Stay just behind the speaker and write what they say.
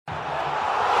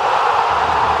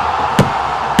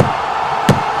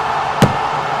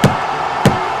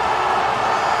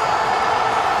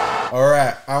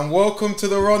And welcome to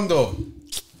the Rondo.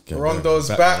 Rondo's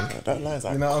back. That line's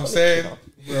you know what I'm saying?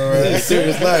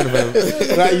 Serious line, man.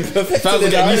 Like you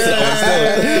perfected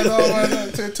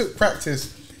it. It took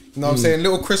practice. You know what I'm saying?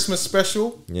 Little Christmas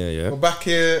special. Yeah. We're back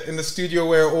here in the studio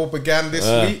where it all began this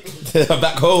week.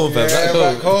 Back home, man.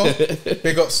 Back home.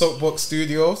 Big up Soapbox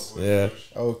Studios. Yeah.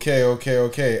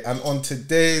 Okay. And on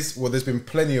today's, there's been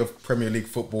plenty of Premier League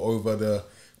football over the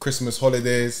Christmas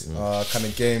holidays, kind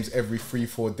of games every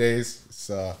 3-4 days.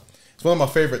 It's one of my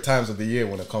favourite times of the year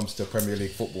when it comes to Premier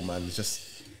League football, man. It's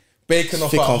just baking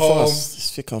off at home.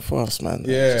 It's thick and fast, man.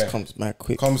 Yeah. It just comes mad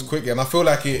quick. Comes quickly. And I feel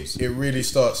like it really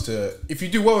starts to... If you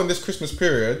do well in this Christmas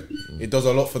period, it does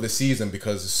a lot for the season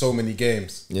because there's so many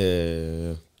games.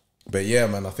 Yeah. But yeah,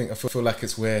 man, I feel like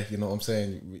it's where, you know what I'm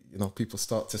saying, people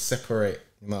start to separate.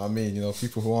 You know what I mean?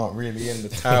 People who aren't really in the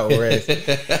title race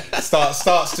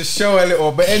starts to show a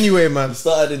little. But anyway, man,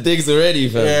 started the digs already,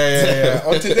 fam. Yeah.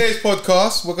 On today's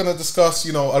podcast, we're gonna discuss,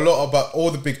 a lot about all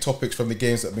the big topics from the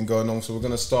games that have been going on. So we're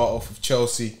gonna start off with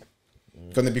Chelsea.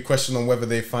 Going to be questioned on whether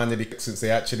they finally, since they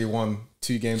actually won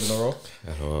 2 games in a row.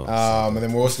 And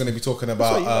then we're also going to be talking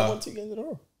about. You won 2 games in a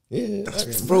row. Yeah,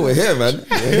 bro, we're here, man.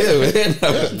 We're here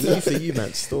now. For you,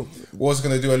 man. Still, we're also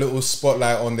going to do a little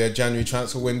spotlight on their January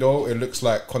transfer window. It looks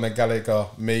like Gallagher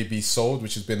may be sold,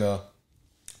 which has been a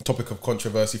topic of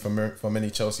controversy for many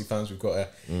Chelsea fans. We've got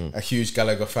a huge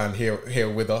Gallagher fan here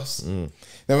with us. Then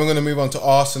we're going to move on to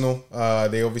Arsenal.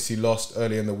 They obviously lost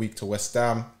early in the week to West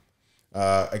Ham,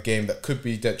 a game that could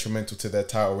be detrimental to their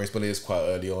title race, but it is quite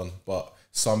early on. But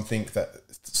some seem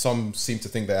to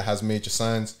think that it has major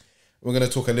signs. We're going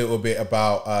to talk a little bit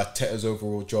about Teta's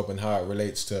overall job and how it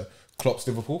relates to Klopp's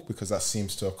Liverpool, because that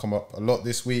seems to have come up a lot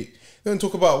this week. Then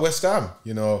talk about West Ham,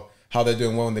 how they're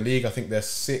doing well in the league. I think they're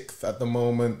 6th at the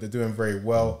moment. They're doing very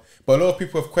well. But a lot of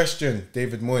people have questioned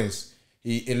David Moyes.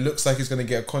 It looks like he's going to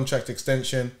get a contract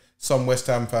extension. Some West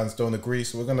Ham fans don't agree.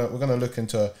 So we're gonna look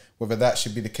into whether that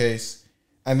should be the case.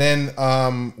 And then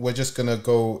we're just going to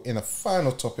go in a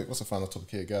final topic. What's the final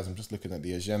topic here, guys? I'm just looking at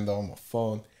the agenda on my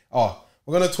phone.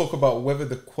 We're going to talk about whether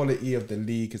the quality of the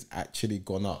league has actually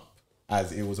gone up,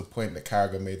 as it was a point that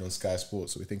Carragher made on Sky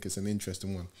Sports. So we think it's an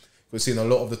interesting one. We're seeing a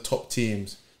lot of the top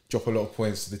teams drop a lot of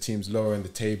points to the teams lower in the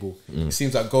table. It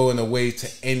seems like going away to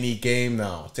any game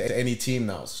now, to any team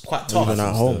now, it's quite tough. Even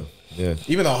at home. Yeah.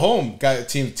 Even at home,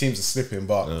 teams are slipping.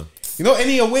 But,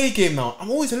 any away game now,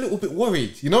 I'm always a little bit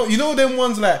worried. You know them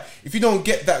ones like, if you don't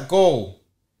get that goal,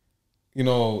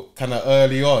 kind of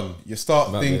early on, you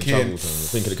start thinking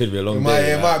it could be a long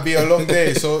day. It might be a long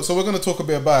day. So we're going to talk a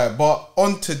bit about it. But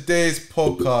on today's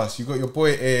podcast, you got your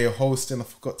boy A hosting. I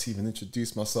forgot to even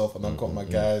introduce myself, and I've got my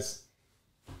guys.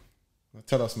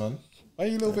 Tell us, man. Why are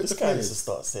you a little bit this guy needs to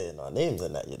start saying our names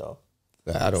and that, I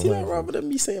don't See know. that, rather than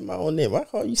me saying my own name, why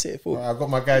can't you say it for me? I got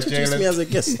my guy Introduce Jalen. me as a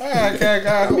guest. I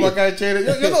got my guy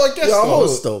Jalen. You're not a guest, You're a though.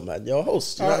 host, though, man. You're a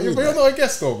host. But you're not a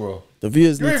guest, though, bro. The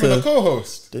viewers You're need even a to.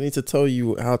 co-host. They need to tell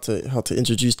you how to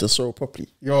introduce the show properly.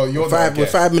 You're not a We're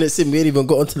guest. 5 minutes in. We ain't even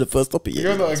got onto the first topic yet.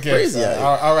 You're not a It's guest. Crazy, yeah.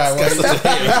 All right. Well,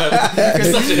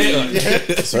 Such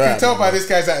you can tell by this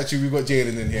guy's attitude, we've got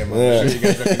Jalen in here, man. I'm sure you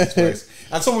guys reckon his place.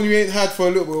 And someone you ain't had for a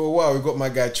little bit of a while, we've got my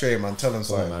guy Trey, man. Tell him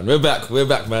something. Man, we're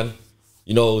back, man.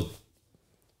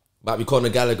 Might be Conor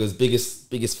Gallagher's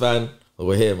biggest fan. But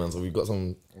we're here, man. So we've got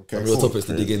some real topics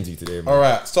to dig into today, man. All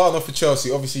right, starting off for Chelsea.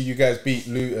 Obviously, you guys beat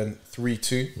Luton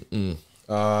 3-2.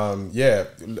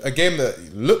 A game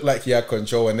that looked like he had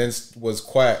control, and then was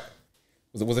a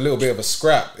little bit of a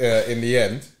scrap in the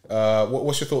end.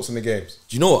 What's your thoughts on the games?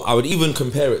 Do you know what? I would even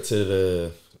compare it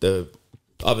to the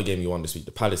other game you won this week,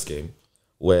 the Palace game,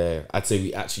 where I'd say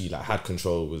we actually had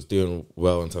control, was doing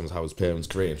well in terms of how his playing was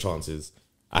creating chances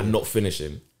and not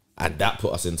finishing, and that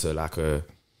put us into a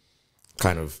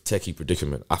kind of techie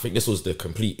predicament. I think this was the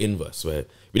complete inverse, where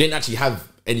we didn't actually have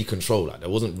any control. There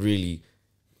wasn't really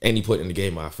any point in the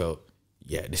game where I felt,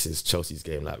 this is Chelsea's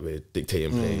game. We're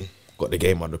dictating play, got the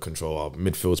game under control. Our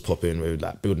midfield's popping. We're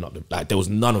building up. There was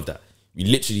none of that. We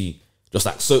literally just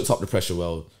soaked up the pressure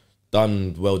well,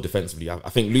 done well defensively. I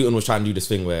think Luton was trying to do this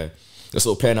thing where they're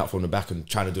sort of playing out from the back and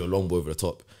trying to do a long ball over the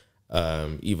top,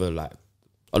 either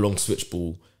a long switch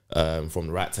ball from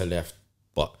the right to left,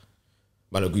 but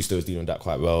Malo Gusto was dealing with that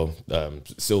quite well.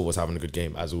 Silva was having a good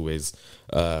game as always.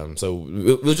 So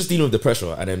we were just dealing with the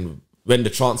pressure, and then when the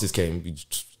chances came, we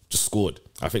just scored.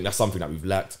 I think that's something that we've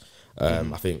lacked.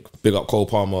 I think big up Cole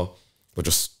Palmer, but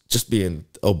just being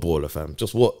a baller, fam.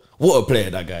 Just what a player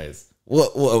that guy is.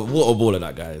 What a baller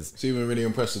that guy is. So you've been really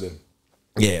impressed with him.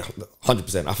 Yeah,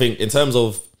 100%. I think in terms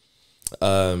of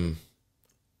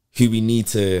who we need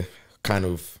to kind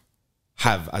of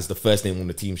have as the first name on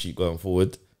the team sheet going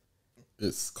forward,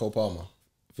 it's Cole Palmer.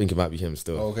 I think it might be him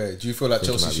still. Okay. Do you feel like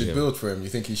Chelsea should him. build for him? You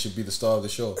think he should be the star of the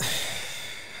show?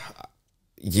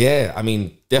 Yeah, I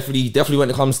mean, definitely when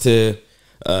it comes to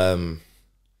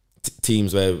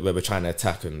teams where we're trying to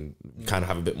attack and kind of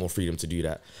have a bit more freedom to do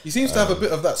that. He seems to have a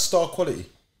bit of that star quality.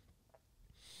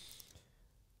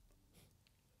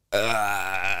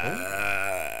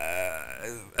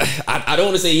 I don't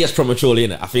want to say yes prematurely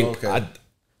in it. I think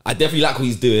I definitely like what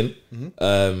he's doing.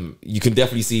 You can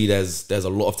definitely see there's a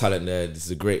lot of talent there. This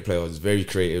is a great player. He's very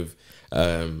creative,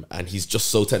 and he's just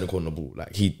so technical on the ball.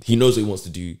 Like he knows what he wants to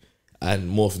do, and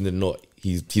more often than not,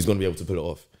 he's going to be able to pull it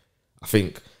off. I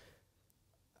think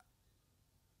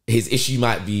his issue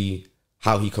might be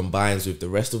how he combines with the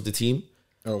rest of the team,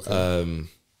 and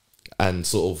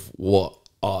sort of what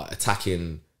our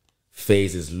attacking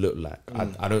phases look like.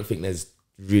 I don't think there's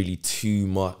really too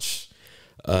much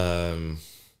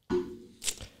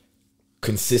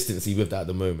consistency with that at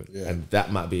the moment, and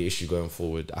that might be an issue going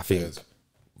forward. I think,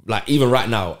 like even right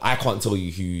now, I can't tell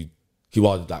you who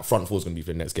our like front four is going to be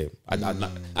for the next game. I don't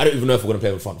even know if we're going to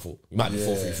play with front four. We might be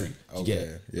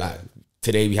 4-3-3. Like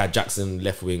today we had Jackson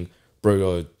left wing,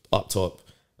 Broyo up top,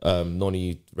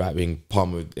 Noni right wing,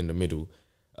 Palmer in the middle.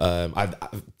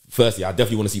 Firstly, I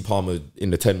definitely want to see Palmer in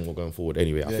the 10 more going forward.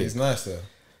 Anyway, I think he's nice there.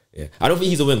 Yeah, I don't think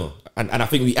he's a winger, and I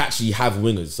think we actually have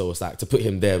wingers. So it's like to put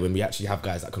him there when we actually have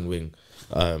guys that can wing.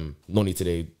 Noni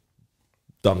today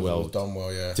done well,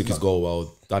 took his goal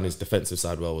well, done his defensive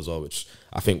side well as well, which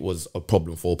I think was a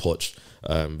problem for Poch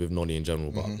with Noni in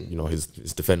general. But you know his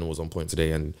defender was on point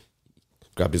today and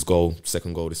grabbed his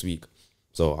second goal this week.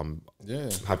 So I'm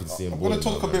happy to see him. I'm going to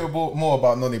talk a bit more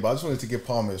about Noni, but I just wanted to give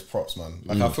Palmer his props, man.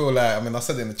 Like I feel like, I mean, I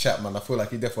said it in the chat, man. I feel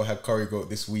like he definitely had curry goat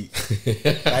this week.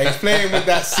 Like he's playing with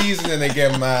that seasoning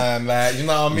again, man. Like you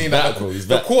know what I mean? Like,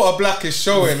 the quarter black is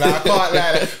showing. Like I can't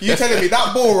like you telling me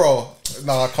that ball roll.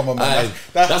 No, come on, man.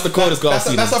 That's the coldest goal I've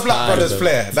seen. That's a Black Brothers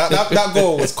flair. That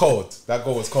goal was cold. That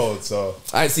goal was cold. So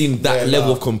I ain't seen that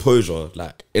level of composure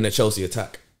like in a Chelsea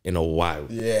attack in a while.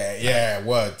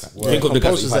 Word.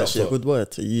 Composure is actually a good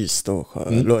word to use still.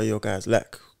 A lot of your guys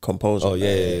lack composure.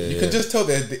 You can just tell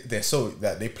they're so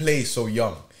that they play so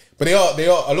young. But they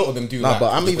are a lot of them do. No,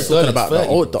 but I'm even talking about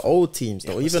the old teams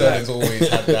though. Even Sterling's always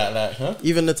had that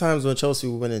even the times when Chelsea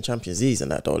were winning Champions Leagues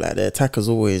and that though, like their attackers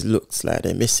always looks like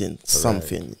they're missing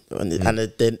something, and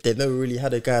they've never really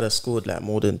had a guy that scored like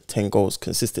more than 10 goals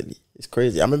consistently. It's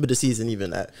crazy. I remember the season even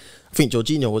like I think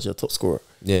Jorginho was your top scorer.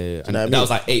 And that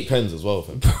was like 8 pens as well.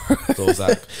 So it was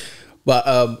like,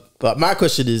 but my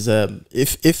question is,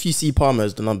 if you see Palmer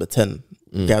as the number 10.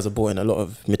 Guys are bought in a lot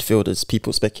of midfielders.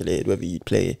 People speculated whether you'd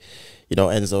play, you know,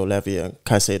 Enzo, Lavia, and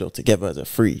Caicedo together as a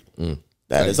free.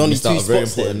 There's only two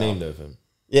spots there. Name though, him.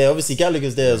 Yeah, obviously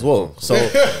Gallagher's there as well. So,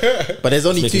 but there's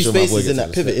only two spaces in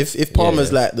that pivot. If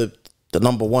Palmer's like the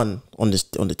number one on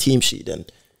the team sheet, then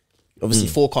obviously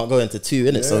 4 can't go into 2,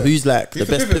 innit? So who's like the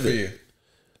best pivot? For you?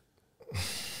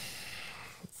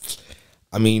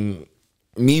 I mean,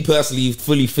 me personally,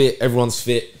 fully fit. Everyone's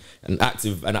fit and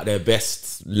active and at their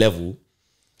best level.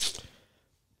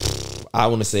 I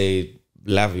want to say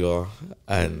Lavia,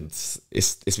 and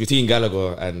it's between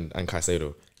Gallagher and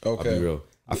Caicedo. Okay, I'll be real.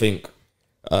 I think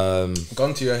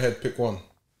gun to your head, pick one.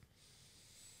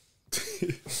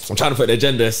 I'm trying to put the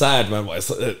agenda aside, man, but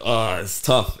it's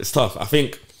tough. It's tough. I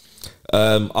think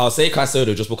I'll say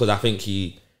Caicedo just because I think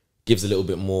he gives a little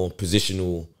bit more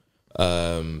positional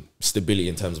stability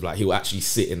in terms of like he'll actually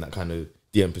sit in that kind of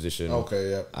DM position,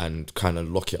 and kind of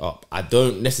lock it up. I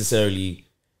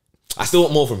still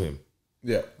want more from him.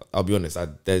 Yeah, I'll be honest.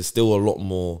 There's still a lot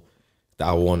more that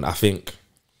I want. I think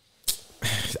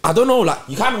I don't know. Like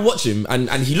you kind of watch him, and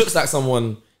he looks like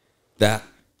someone that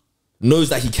knows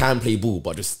that he can play ball,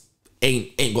 but just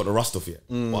ain't got the rust off yet.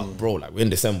 But bro, like we're in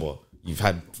December. You've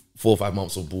had 4 or 5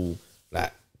 months of ball.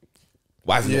 Like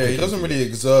why is he? He doesn't really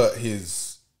exert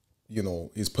his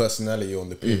personality on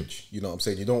the pitch. You know what I'm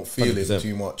saying? You don't feel 100%. It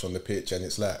too much on the pitch, and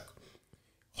it's like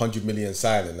 100 million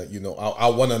silent. Like, I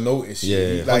want to notice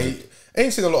you. Like, I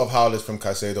ain't seen a lot of howlers from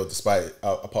Caicedo, despite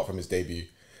apart from his debut.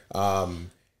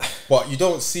 But you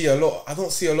don't see a lot. I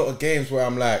don't see a lot of games where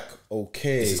I'm like,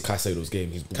 okay, this is Caicedo's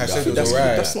game.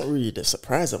 That's not really the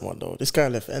surprising one though. This guy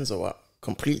left Enzo out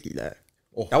completely. Like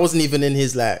that wasn't even in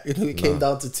his like. It came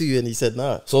down to 2, and he said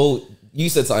nah. So you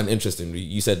said something interesting.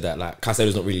 You said that like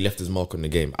Caicedo's not really left his mark on the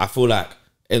game. I feel like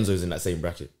Enzo's in that same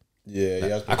bracket.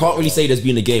 Yeah, I can't really say there's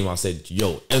been a game where I said,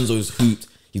 yo, Enzo's hooped.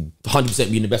 He's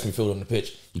 100% being the best midfielder on the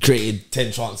pitch. He created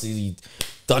 10 chances. He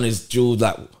done his duels,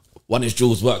 like won his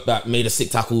duels, worked back, made a sick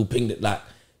tackle, pinged it. Like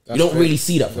you don't really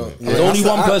see that from him. There's only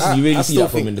one person you really see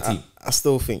that from in the team. I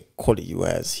still think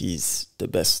quality-wise, he's the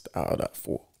best out of that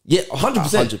 4. Yeah,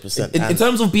 100%. 100%. In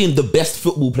terms of being the best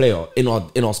football player in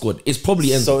our squad, it's probably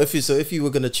Enzo. So if you were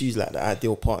gonna choose like the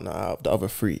ideal partner out of the other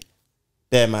three,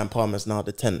 bear in mind Palmer's now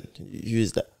the 10. Who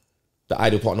is that? The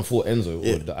ideal partner for Enzo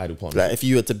or the ideal partner? Like if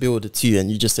you were to build a 2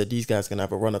 and you just said these guys gonna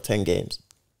have a run of 10 games.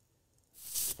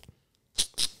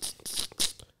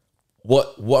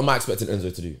 What am I expecting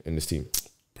Enzo to do in this team?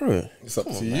 Bro, It's up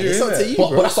to you. it's up to you, But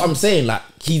bro. that's what I'm saying. Like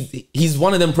he's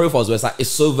one of them profiles where it's like it's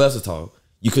so versatile.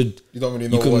 You don't really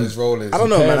know what his role is. I don't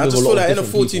know, man. I with just a feel lot like of in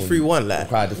a different 4-2-3-1,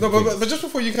 like No, but just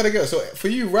before you kind of get so for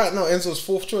you right now, Enzo's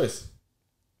fourth choice.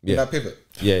 Yeah. That pivot.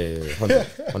 Yeah,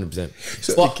 100%.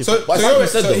 So, But so like you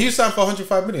said, though, he's signed for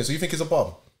 105 million. So you think he's a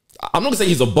bum? I'm not gonna say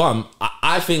he's a bum.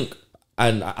 I think,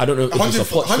 and I don't know if it's a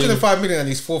Poch thing. 105 million and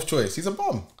he's fourth choice. He's a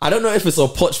bum. I don't know if it's a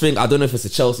Poch thing. I don't know if it's a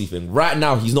Chelsea thing. Right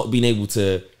now, he's not been able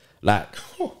to like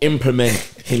implement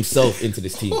himself into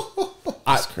this team.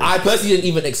 I personally didn't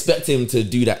even expect him to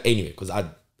do that anyway, because I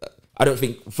don't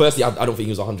think. Firstly, I don't think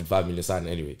he was 105 million signing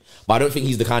anyway. But I don't think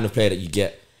he's the kind of player that you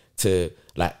get to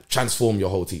like transform your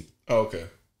whole team. Oh, okay.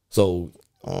 So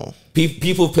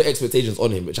people put expectations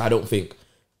on him, which I don't think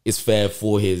is fair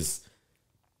for his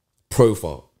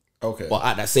profile. Okay. But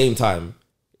at that same time,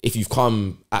 if you've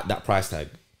come at that price tag,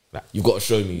 like, you've got to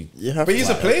show me. But he's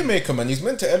a playmaker, man. He's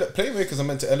meant to playmakers are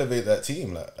meant to elevate that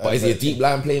team. Like, But is he a deep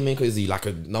line playmaker? Is he like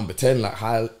a number 10, like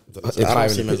high? I don't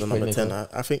see him as a number 10.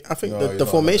 I think No, the he's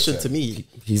formation not to me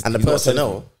He's and the not a 10.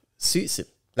 personnel suits him.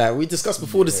 Like we discussed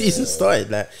before the season started.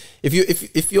 Like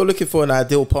if you're looking for an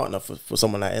ideal partner for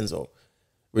someone like Enzo,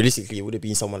 realistically it would have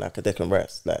been someone like a Declan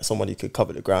Rice, like someone who could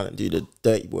cover the ground and do the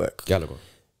dirty work. Gallagher.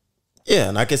 Yeah,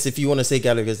 and I guess if you want to say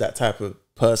Gallagher's that type of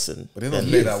person, But they don't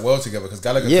play that well together because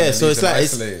Gallagher. yeah, so it's like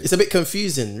isolated. it's a bit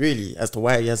confusing really as to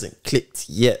why he hasn't clicked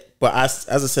yet. But as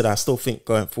I said, I still think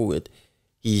going forward,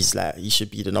 he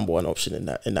should be the number one option in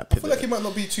that I pivot. feel like he might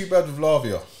not be too bad with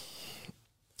Lavia.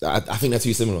 I think they're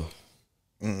too similar.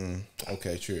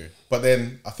 Okay, true. But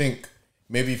then I think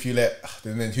maybe if you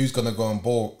then who's gonna go and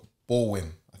ball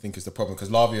win? I think is the problem because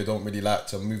Lavia don't really like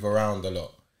to move around a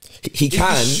lot. He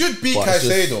can. It should be but it's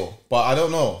just- Caicedo, but I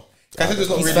don't know. Caicedo's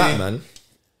not He's really. fat, man.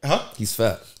 Huh? He's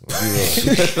fat.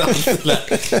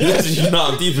 You know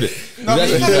I'm deep in it. No, but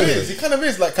he kind of is. He kind of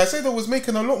is. Like Caicedo was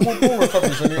making a lot more ball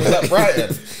recoveries when he was at Brighton.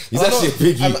 He's actually a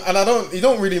big youth. and he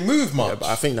don't really move much. Yeah, but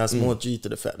I think that's more due to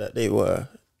the fact that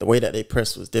the way that they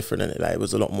pressed was different, and it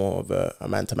was a lot more of a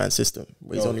man-to-man system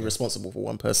where he's only responsible for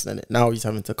one person in it. Now he's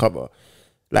having to cover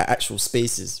like actual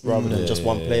spaces rather than just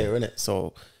one player in it.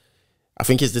 So I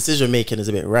think his decision making is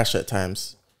a bit rash at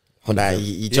times. Like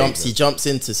he jumps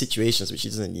into situations which he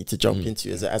doesn't need to jump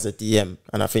into as a DM,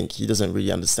 and I think he doesn't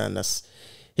really understand that's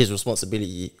his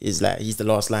responsibility. Is like he's the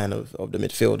last line of the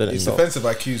midfield, and His defensive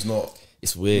IQ's not.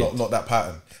 It's weird. Not that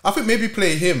pattern. I think maybe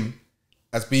play him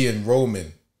as being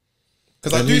roaming.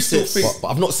 Because I do still think. But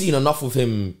I've not seen enough of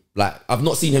him. Like I've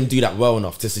not seen him do that well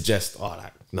enough to suggest.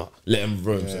 Let him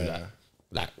roam. So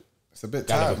like It's a bit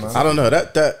tight, man. I don't know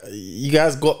that you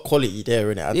guys got quality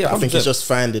there in it. I think it's just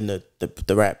finding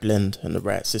the right blend and the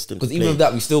right system. Because even with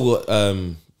that, we still got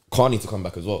Carney to come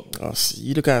back as well. Oh, see,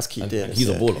 you the guys keep doing And this, he's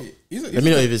a yeah. baller. Let me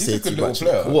not even he's say a good too little much.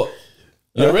 player. What?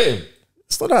 You don't rate him?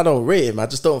 It's not that I don't rate him. I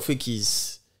just don't think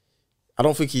I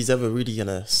don't think he's ever really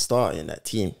gonna start in that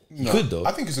team. He could though.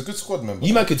 I think he's a good squad member.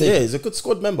 You man could take Yeah, he's a good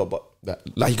squad member, but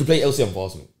like he could play LCM for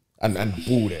Arsenal and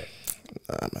ball there.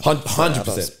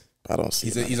 100%. I don't see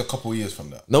that. He's a couple of years from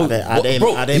that. No, I'd aim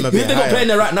bro, a who bit they got higher. playing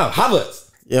there right now? Havertz.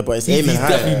 Yeah, but it's He's aiming higher.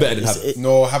 definitely better than It's- Havertz.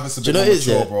 No, Havertz a Do you bit know more it is,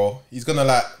 mature, yeah? bro. He's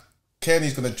gonna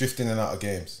Kearney's gonna drift in and out of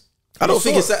games. I don't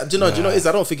think saw it's that. Do you know what it is?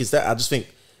 I don't think it's that. I just think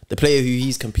the player who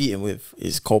he's competing with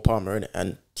is Cole Palmer, innit?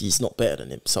 And he's not better than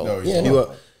him. So No, he's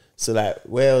not. So like,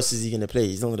 where else is he gonna play?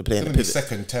 He's not gonna play He's in gonna the be pivot.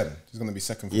 second 10. He's gonna be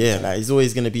second. Yeah, 10. like he's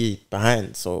always gonna be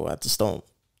behind. So I just don't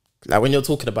like when you're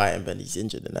talking about him and he's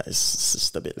injured and that. It's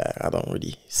just a bit like I don't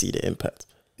really see the impact.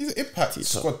 He's an impact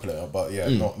squad player, but yeah,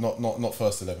 not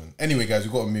first 11. Anyway, guys,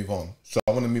 we've got to move on. So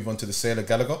I want to move on to the sale of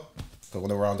Gallagher. I want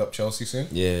to round up Chelsea soon.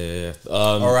 Yeah.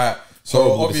 All right. So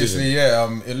horrible obviously,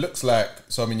 it looks like.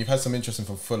 So I mean, you've had some interest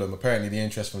from Fulham. Apparently, the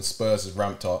interest from Spurs has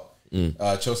ramped up.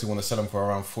 Chelsea want to sell him for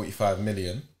around 45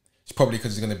 million. It's probably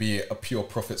because it's going to be a pure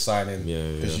profit signing.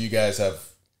 Because you guys have,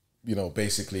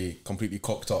 basically completely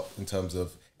cocked up in terms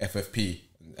of FFP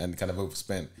and kind of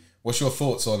overspent. What's your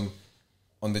thoughts on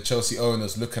the Chelsea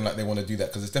owners looking like they want to do that?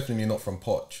 Because it's definitely not from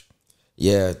Poch.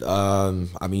 Yeah,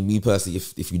 I mean, me personally,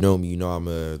 if you know me, you know I'm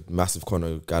a massive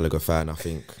Conor Gallagher fan. I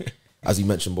think, as you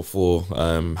mentioned before,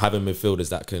 having midfielders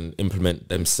that can implement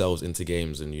themselves into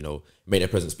games and, make their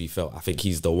presence be felt. I think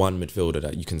he's the one midfielder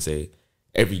that you can say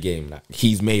every game, like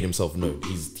he's made himself known.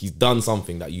 He's done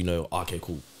something that okay,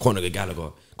 cool. Conor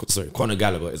Gallagher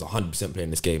is 100% playing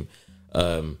this game.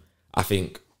 I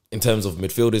think in terms of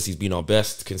midfielders, he's been our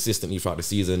best consistently throughout the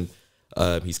season.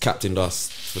 He's captained us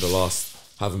for the last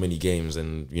however many games,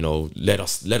 and led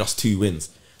us 2 wins.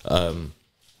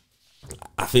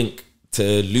 I think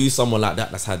to lose someone like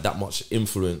that that's had that much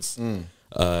influence in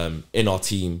our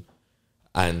team,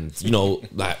 and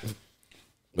like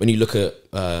when you look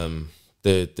at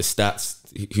the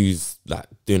stats, who's like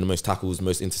doing the most tackles,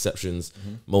 most interceptions,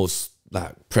 most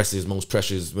like presses, most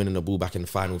pressures, winning the ball back in the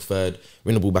final third,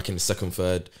 winning the ball back in the second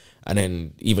third, and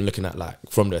then even looking at like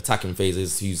from the attacking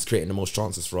phases, who's creating the most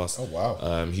chances for us. Oh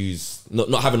wow! Who's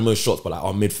not having the most shots, but like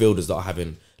our midfielders that are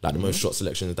having like the most shot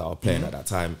selections that are playing at that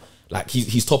time. Like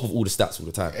he's top of all the stats all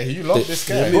the time. Hey, you love this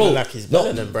guy, bro. Like he's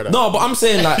better than brother. No, but I'm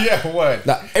saying like yeah, what?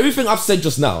 Like everything I've said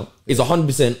just now is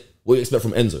 100% what you expect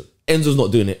from Enzo. Enzo's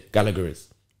not doing it. Gallagher is.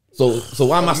 So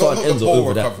why am I starting Enzo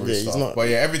over that? Yeah, he's not. But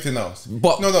yeah, everything else.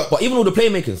 But even all the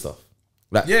playmaking stuff.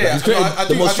 Like, he's creating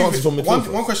the most chances from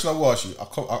midfield. One question I will ask you.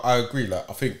 I agree. Like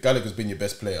I think Gallagher's been your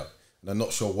best player, and I'm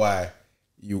not sure why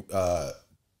you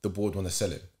the board want to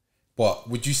sell him. But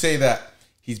would you say that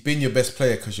he's been your best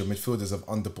player because your midfielders have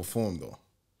underperformed, though?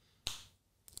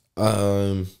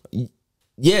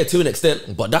 Yeah, to an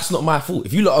extent, but that's not my fault.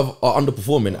 If you lot are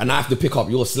underperforming and I have to pick up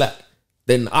your slack,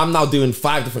 then I'm now doing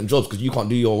 5 different jobs because you can't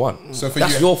do your one. So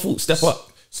that's your fault. Step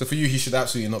up. So for you, he should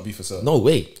absolutely not be for sale. No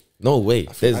way.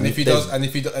 And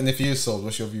if he is sold,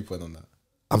 what's your viewpoint on that?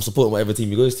 I'm supporting whatever team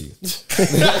he goes to.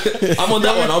 I'm on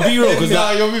that one. I'll be real because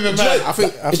you're moving mad. I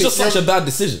think it's just such a bad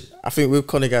decision. I think with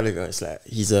Conor Gallagher, it's like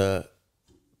he's a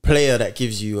player that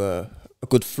gives you a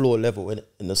good floor level in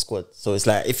the squad. So it's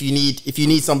like if you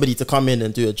need somebody to come in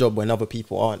and do a job when other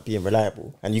people aren't being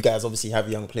reliable, and you guys obviously have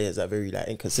young players that are very like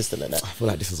inconsistent in that. I feel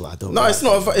like this is what I don't. No, it's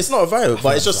not a vital,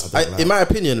 but it's just in my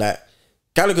opinion, like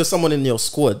Gallagher's someone in your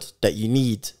squad that you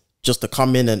need just to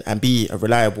come in and be a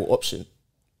reliable option,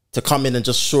 to come in and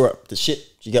just shore up the shit.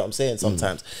 You get what I'm saying?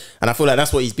 Sometimes, and I feel like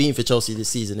that's what he's been for Chelsea this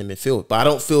season in midfield. But I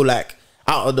don't feel like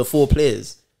out of the 4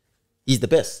 players, he's the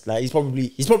best. Like he's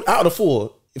probably out of the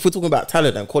 4. If we're talking about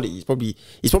talent and quality, he's probably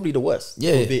the worst.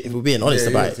 Yeah, if we're being honest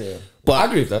about it. Yeah. But I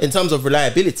agree with that. In terms of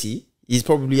reliability, he's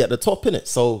probably at the top in it.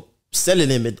 So selling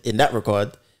him in that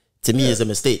regard, to me, is a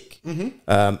mistake. And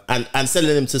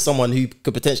selling him to someone who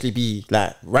could potentially be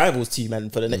like rivals to you, man,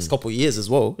 for the next couple of years as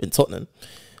well in Tottenham,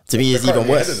 to me is even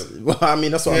worse. Well, I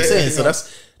mean, that's what I'm saying. So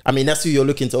that's who you're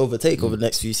looking to overtake over the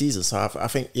next few seasons. So I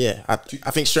think, I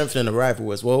think strengthening a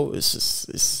rival as well is just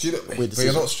but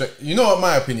you're not you know what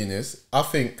my opinion is? I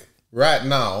think right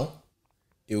now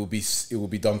it will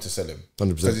be dumb to sell him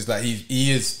 100%, because it's like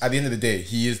he is, at the end of the day,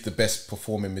 he is the best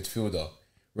performing midfielder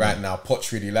right now.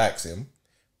 Poch really likes him,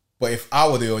 but if I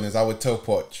were the owners, I would tell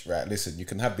Poch, right, listen, you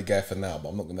can have the guy for now, but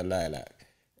I'm not gonna lie, like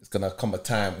it's gonna come a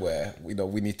time where we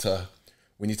need to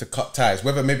cut ties.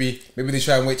 Whether maybe they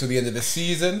try and wait till the end of the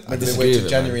season, maybe they wait till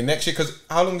January next year. Because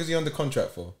how long is he under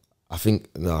contract for? I think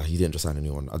he didn't just sign a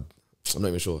new one. I'm not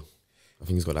even sure. I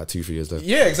think he's got like 2-3 years left.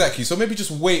 Yeah, exactly. So maybe just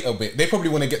wait a bit. They probably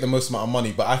want to get the most amount of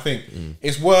money, but I think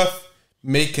it's worth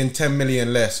making 10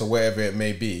 million less or whatever it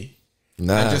may be, and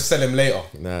just sell him later.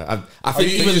 I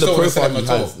think even the profile he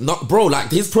has, bro,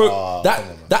 like his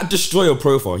that destroyer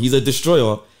profile. He's a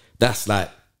destroyer that's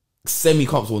like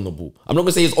semi-comfortable on the ball. I'm not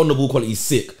gonna say his on the ball quality is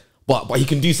sick, but he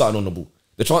can do something on the ball.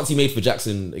 The chance he made for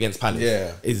Jackson against Palace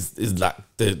is like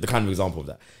the kind of example of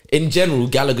that. In general,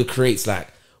 Gallagher creates like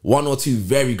 1 or 2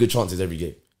 very good chances every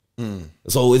game.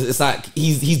 So it's like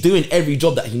he's doing every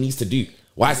job that he needs to do.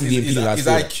 Why is he being penalised? His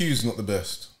IQ's not the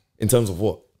best in terms of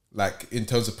what? Like in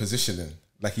terms of positioning.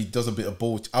 Like he does a bit of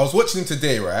ball. I was watching him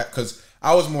today, right? Because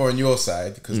I was more on your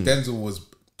side because Denzel was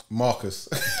Marcus.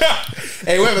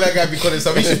 Hey, whatever that guy be calling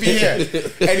himself, he should be here.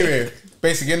 Anyway,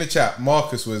 basically in the chat,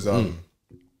 Marcus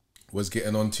was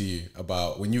getting on to you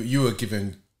about when you were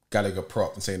giving Gallagher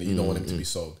prop and saying that you don't want him to be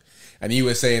sold. And you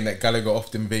were saying that Gallagher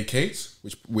often vacates,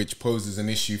 which poses an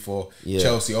issue for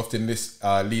Chelsea. Often this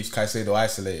leaves Caicedo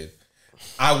isolated.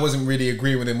 I wasn't really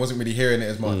agreeing with him, wasn't really hearing it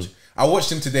as much. I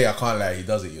watched him today, I can't lie, he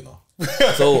does it, you know.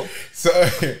 So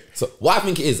what I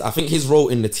think it is, I think his role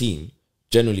in the team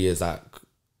generally is like,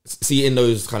 see, in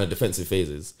those kind of defensive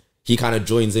phases, he kind of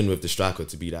joins in with the striker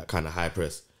to be that kind of high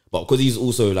press. But because he's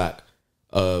also like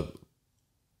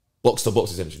box to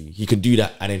box essentially, he can do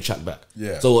that and then track back.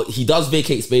 Yeah. So he does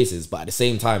vacate spaces, but at the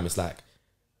same time, it's like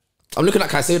I'm looking at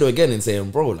Caicedo again and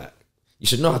saying, bro, like you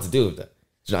should know how to deal with that.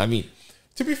 Do you know what I mean?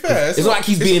 To be fair, it's not like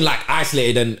he's being like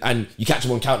isolated and you catch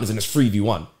him on counters and it's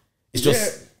 3v1. It's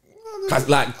just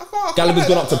like Gallagher's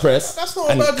gone up to press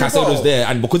and Caicedo's there,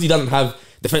 and because he doesn't have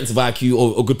defensive IQ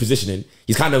or good positioning.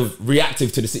 He's kind of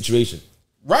reactive to the situation.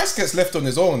 Rice gets left on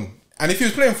his own. And if he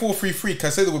was playing 4-3-3,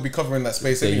 Caicedo would be covering that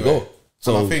space There anyway. you go.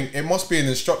 So I think it must be an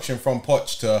instruction from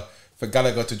Poch for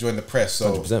Gallagher to join the press.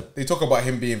 So 100%. they talk about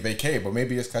him being vacay, but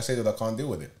maybe it's Caicedo that can't deal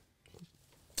with it.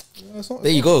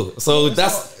 there you go. So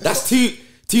that's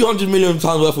 200 million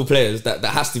pounds worth of players that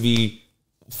has to be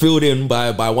filled in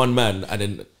by one man, and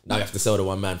then now you have to sell the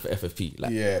one man for FFP.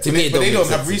 Like, Yeah, to me, but they don't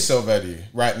have sense. resale value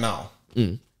right now.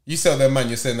 You sell them, man,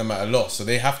 you're selling them at a loss, so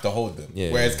they have to hold them.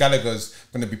 Yeah, Whereas yeah. Gallagher's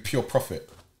going to be pure profit.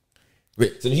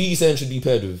 Wait, so who you saying should be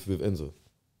paired with Enzo?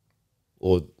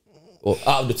 Or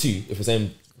out of the two, if we're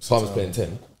saying Palmer's playing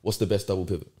 10, what's the best double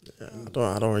pivot?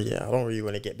 I don't really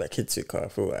want to get back into it because I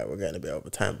feel like we're getting a bit over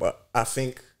time. But I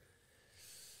think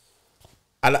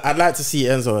I'd like to see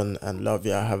Enzo and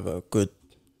Lavia have a good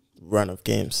run of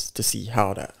games to see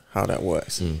how that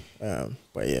works.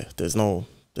 But yeah, there's no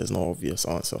obvious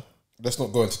answer. Let's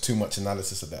not go into too much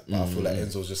analysis of that. But I feel like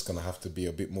Enzo's just going to have to be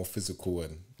a bit more physical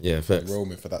and facts.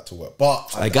 roaming for that to work. But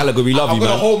Gallagher, we love you, I'm man.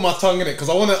 going to hold my tongue in it because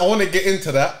I want to get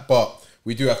into that. But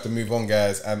we do have to move on,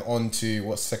 guys, and on to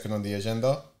what's second on the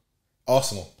agenda,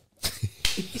 Arsenal.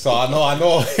 So I know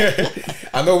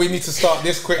I know we need to start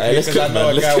this quickly because I know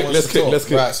a guy wants to talk.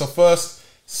 Right, so first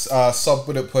sub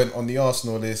bullet point on the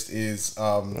Arsenal list is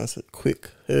That's a quick.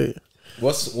 Hey.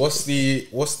 what's your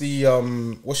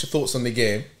thoughts on the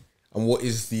game, and what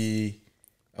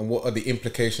are the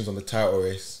implications on the title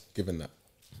race given that?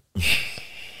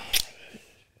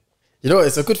 You know,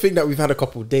 it's a good thing that we've had a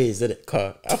couple of days, isn't it?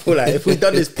 'Cause I feel like if we'd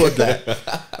done this pod like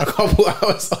a couple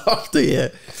hours after,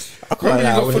 Remember you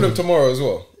got Fulham tomorrow as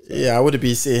well. Yeah, I wouldn't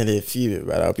be sitting here fuming,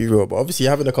 but I'll be real. But obviously,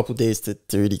 having a couple of days to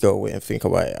really go away and think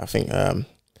about it, I think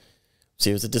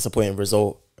it was a disappointing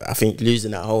result. I think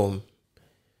losing at home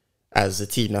as a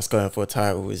team that's going for a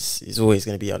title is always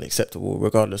going to be unacceptable,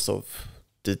 regardless of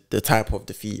the type of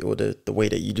defeat or the way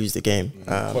that you lose the game.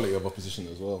 Quality of opposition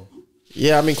as well.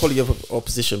 Yeah, I mean quality of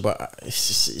opposition, but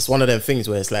it's one of them things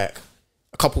where it's like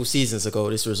a couple of seasons ago,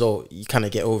 this result, you kind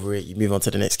of get over it, you move on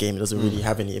to the next game. It doesn't really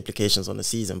have any implications on the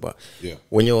season. But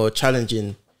when you're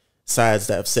challenging sides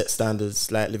that have set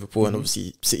standards like Liverpool and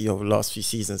obviously City over the last few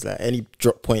seasons, like any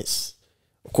drop points,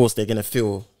 of course they're gonna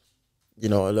feel, a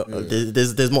lot.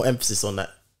 There's more emphasis on that,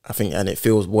 I think, and it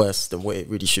feels worse than what it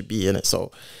really should be, innit?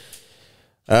 So,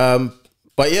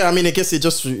 but yeah, I mean, I guess it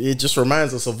just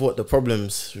reminds us of what the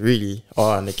problems really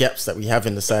are and the gaps that we have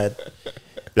in the side.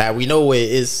 Like, we know where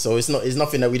it is, so it's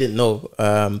nothing that we didn't know.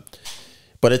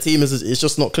 But the team is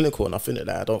just not clinical enough, innit?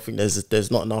 Like, I don't think there's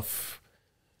not enough.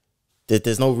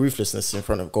 There's no ruthlessness in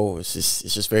front of goal. It's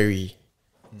just very,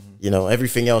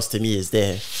 everything else to me is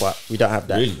there, but we don't have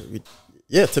that. Really?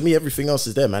 Yeah, to me, everything else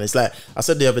is there, man. It's like I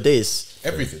said the other day,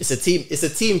 Everything. It's a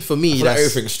team for me. I feel like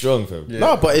everything's strong, fam. Yeah.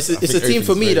 No, but it's a team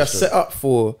for me that's strong. set up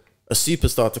for a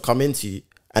superstar to come into,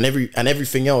 and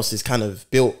everything else is kind of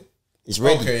built. It's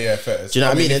ready. Okay, yeah, fair. Do you know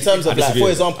what I mean? In terms of, like, for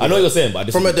example, I know what you're saying, but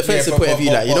I from a disagree. defensive point of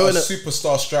view, like, a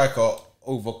superstar striker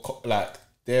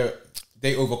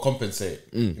they overcompensate.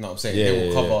 You know what I'm saying? Yeah, They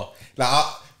will cover.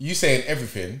 Like, you saying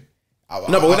everything.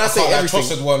 No, but when I say everything,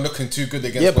 Trossard weren't looking too good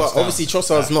against. yeah, but West Ham. obviously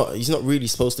Trossard's he's not really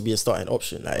supposed to be a starting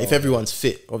option. Like, if everyone's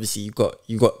fit, obviously you got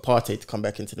Partey to come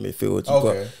back into the midfield.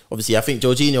 Obviously, I think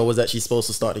Jorginho was actually supposed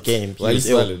to start the game. Why are you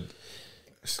smiling?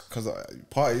 Because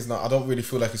Partey's not. I don't really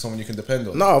feel like he's someone you can depend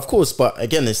on. No, of course, but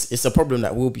again, it's a problem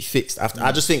that will be fixed after.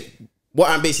 I just think what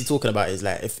I'm basically talking about is,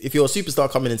 like, if you're a superstar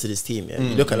coming into this team, you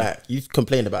look at, like, you've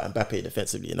complained about Mbappe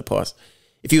defensively in the past.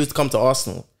 If he was to come to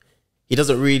Arsenal, he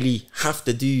doesn't really have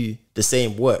to do the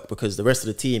same work because the rest of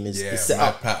the team is set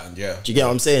up. Pattern, yeah. Do you get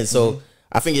what I'm saying? So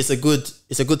I think it's a good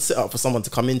setup for someone to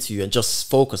come into and just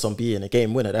focus on being a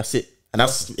game winner. That's it. And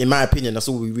that's, in my opinion, that's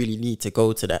all we really need to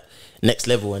go to that next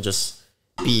level and just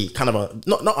be kind of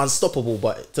not unstoppable,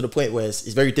 but to the point where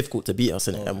it's very difficult to beat us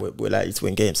in it, and we're likely to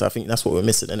win games. So I think that's what we're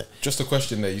missing, isn't it? Just a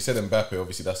question there. You said Mbappe.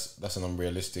 Obviously, that's an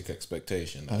unrealistic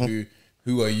expectation. Like,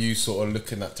 who are you sort of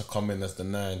looking at to come in as the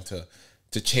 9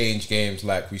 to change games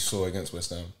like we saw against West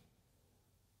Ham?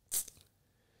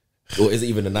 Or is it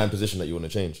even the 9 position that you want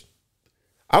to change?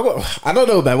 I don't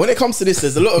know, man. When it comes to this,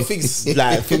 there's a lot of things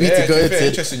like for me to go into.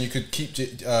 Interesting. You could keep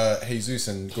Jesus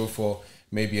and go for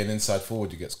maybe an inside forward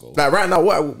who gets goals. Like, right now,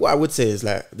 what I would say is,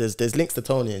 like, there's links to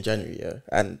Tony in January, yeah.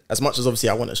 And as much as obviously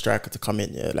I want a striker to come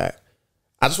in, yeah, like,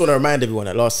 I just want to remind everyone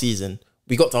that last season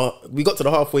we got to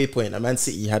the halfway point, and Man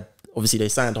City had, obviously they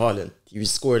signed Haaland. He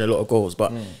was scoring a lot of goals,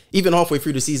 but even halfway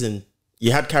through the season,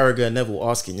 you had Carragher and Neville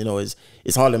asking, is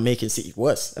Haaland making City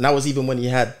worse? And that was even when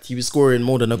he was scoring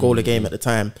more than a goal a game at the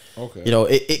time. Okay.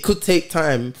 It could take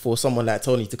time for someone like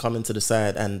Tony to come into the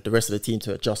side and the rest of the team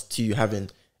to adjust to having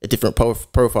a different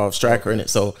profile of striker in it.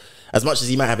 So as much as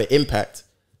he might have an impact,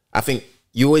 I think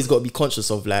you always got to be conscious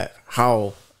of like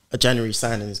how a January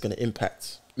signing is going to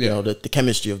impact you know the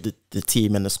chemistry of the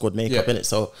team and the squad makeup in it.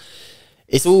 So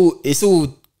it's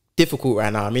all difficult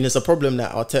right now. I mean, it's a problem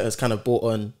that Arteta has kind of brought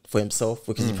on for himself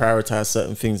because he prioritized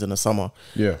certain things in the summer.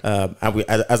 And we,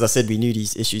 as I said, we knew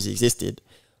these issues existed.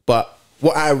 But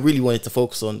what I really wanted to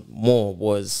focus on more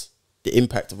was the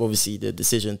impact of obviously the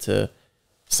decision to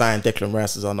sign Declan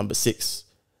Rice as our number 6,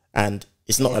 and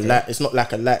it's not it's not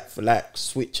like a like for like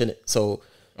switch in it. So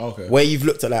where you've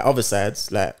looked at like other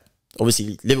sides, like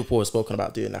obviously Liverpool has spoken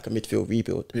about doing like a midfield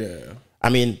rebuild. I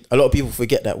mean, a lot of people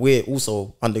forget that we're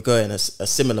also undergoing a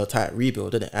similar type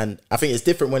rebuild, isn't it? And I think it's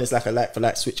different when it's like a like for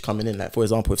like switch coming in. Like for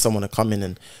example, if someone had come in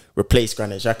and replaced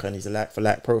Granit Xhaka and he's a like for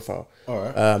like profile,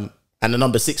 and the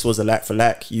number 6 was a like for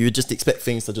like, you would just expect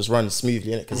things to just run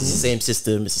smoothly in it because it's the same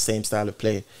system, it's the same style of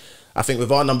play. I think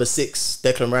with our number 6,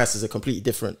 Declan Rice is a completely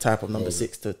different type of number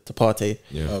 6 to Partey.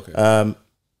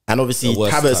 And obviously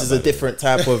Havertz is a different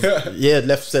type of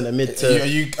left centre mid. To,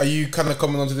 are you kind of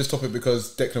coming onto this topic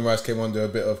because Declan Rice came under a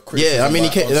bit of criticism? Yeah, I mean,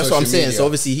 that's what I'm saying. So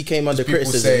obviously he came under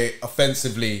criticism. People say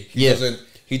offensively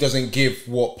he doesn't give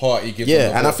what Partey gives.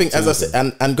 And I think, as I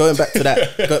said, and going back to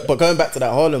that, but going back to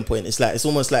that Haaland point, it's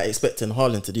almost like expecting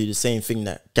Haaland to do the same thing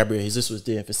that Gabriel Jesus was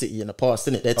doing for City in the past,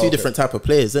 isn't it? They're two different type of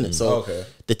players, isn't it? So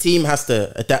the team has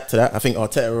to adapt to that. I think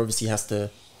Arteta obviously has to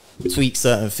tweak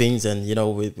certain things, and you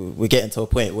know we're getting to a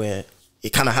point where it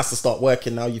kind of has to start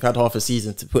working now. You've had half a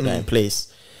season to put that in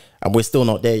place, and we're still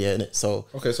not there yet, innit? So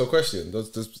so question: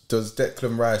 Does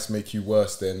Declan Rice make you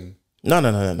worse than? No.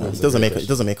 It doesn't make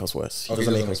us worse. It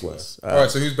doesn't make us worse. All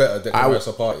right, so who's better, Declan Rice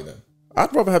or Partey then?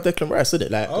 I'd rather have Declan Rice, isn't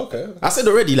it? Like I said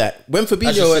already, like when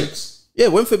Fabinho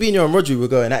when Fabinho and Rodri were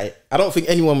going at it, I don't think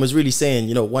anyone was really saying,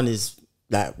 you know, one is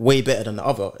like way better than the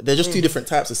other. They're just two different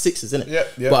types of 6s, isn't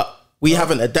it? But we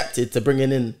haven't adapted to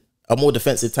bringing in a more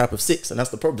defensive type of 6, and that's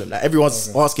the problem. Like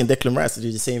everyone's asking Declan Rice to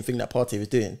do the same thing that Partey was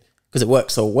doing because it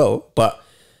works so well. But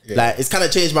like it's kind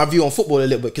of changed my view on football a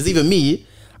little bit, because even me,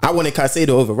 I wanted Caicedo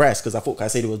over Rice because I thought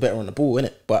Caicedo was better on the ball,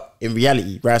 innit? But in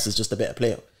reality, Rice is just a better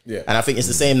player. And I think it's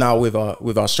the same now with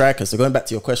our strikers. So going back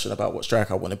to your question about what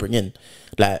striker I want to bring in,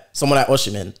 like someone like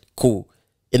Osimhen, cool.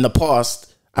 In the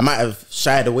past, I might have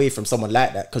shied away from someone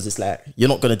like that because it's like, you're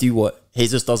not going to do what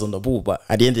Jesus does on the ball. But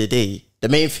at the end of the day, the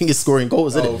main thing is scoring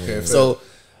goals, isn't it? So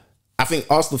I think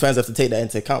Arsenal fans have to take that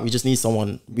into account. We just need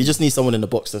someone in the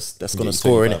box that's going to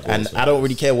score, innit? And I don't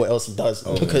really care what else he does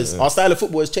because our style of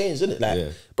football has changed, isn't it?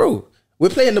 Like, bro, we're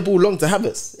playing the ball long to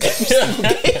Havertz every single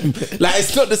game. Like,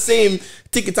 it's not the same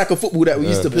tiki-taka football that we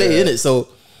used to play, innit? So,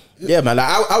 yeah, man,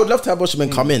 like, I would love to have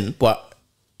Osimhen come in, but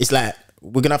it's like,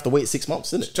 we're going to have to wait 6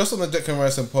 months, isn't it? Just on the Declan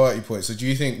Rice and Partey point, so do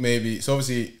you think maybe, so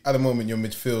obviously at the moment your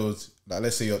midfield, like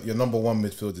let's say your number 1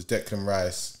 midfield is Declan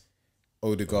Rice,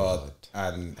 Odegaard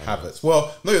and Havertz.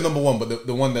 Well, not your number 1, but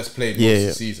the one that's played most of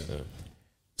the season.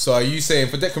 So are you saying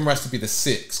for Declan Rice to be the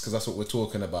 6, because that's what we're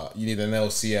talking about, you need an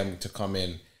LCM to come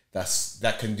in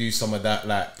that can do some of that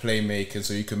like playmaking,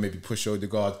 so you can maybe push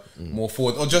Odegaard more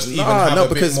forward, or just even have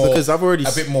because I've already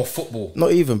a bit more football.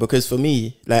 Not even, because for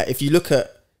me, like if you look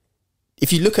at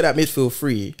that midfield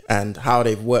 3 and how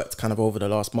they've worked kind of over the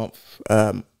last month,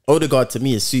 Odegaard to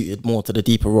me is suited more to the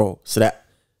deeper role, so that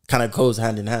kind of goes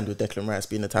hand in hand with Declan Rice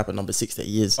being the type of number 6 that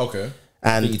he is. And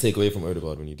I think you take away from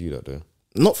Odegaard when you do that, though.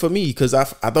 Not for me, because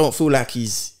I don't feel like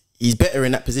he's better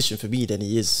in that position for me than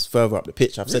he is further up the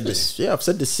pitch. I've said this. Yeah, I've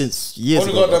said this since years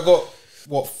ago. Odegaard got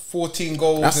what 14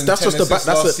 goals and 10 assists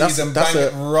last season. That's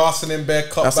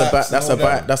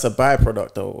a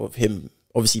byproduct though of him.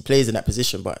 Obviously, he plays in that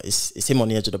position, but it's him on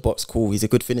the edge of the box. Cool, he's a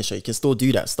good finisher. He can still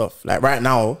do that stuff. Like right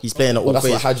now, he's playing at all. That's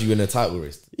what had you in a title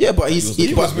race. Yeah, but he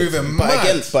was moving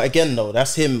mad. But again, though,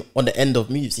 that's him on the end of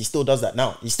moves. He still does that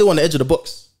now. He's still on the edge of the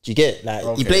box. Do you get it?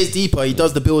 Like he plays deeper. He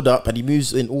does the build up, and he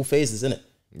moves in all phases, innit?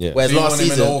 Yeah. Whereas last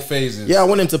season, all phases. Yeah, I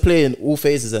want him to play in all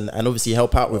phases and obviously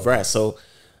help out with Rice. So,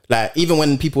 like, even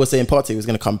when people were saying Partey was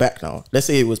going to come back now, let's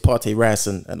say it was Partey, Rice,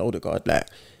 and Odegaard, like.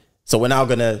 So we're now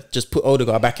gonna just put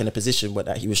Odegaard back in a position where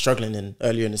that he was struggling in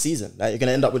earlier in the season. Like you're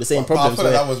gonna end up with the same problems. I feel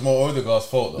like that was more Odegaard's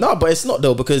fault, though. No, but it's not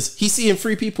though, because he's seeing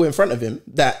 3 people in front of him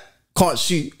that can't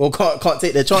shoot or can't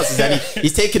take their chances, and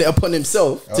he's taking it upon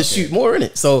himself to shoot more in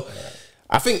it. So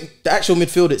I think the actual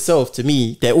midfield itself, to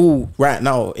me, they're all right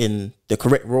now in the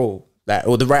correct role, like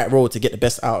or the right role to get the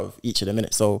best out of each of them in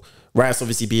it. So Rice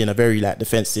obviously being a very like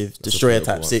defensive destroyer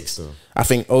type 6. I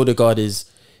think Odegaard is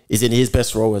in his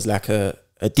best role as like a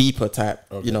deeper type,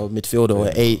 you know, midfielder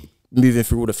or 8, moving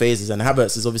through all the phases, and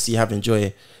Havertz is obviously having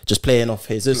joy just playing off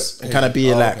Jesus and kind of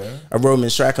being like a roaming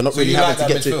striker, not really having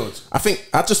to get to.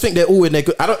 I just think they're all in their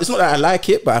good. It's not that I like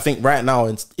it, but I think right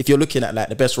now, if you're looking at like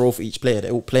the best role for each player,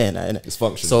 they're all playing that, innit? It's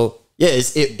functional. So yeah,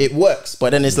 it works,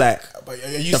 but then it's like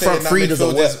the front three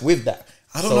doesn't work with that.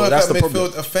 I don't know if that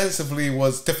midfield offensively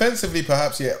was defensively,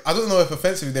 perhaps. Yeah, I don't know if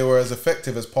offensively they were as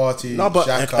effective as Partey. No, but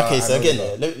Xhaka, okay. So again,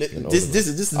 this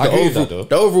is the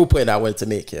overall point I wanted to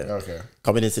make. Yeah,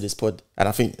 coming into this pod, and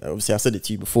I think obviously I said it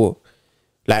to you before.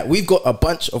 Like, we've got a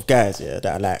bunch of guys here that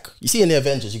are like, you see in the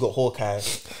Avengers, you got Hawkeye,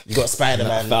 you got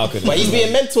Spider-Man, but he's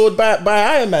being mentored by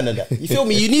Iron Man and that. You feel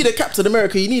me? You need a Captain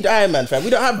America, you need Iron Man, fam.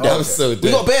 We don't have that. We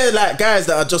got bare like guys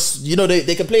that are just, you know,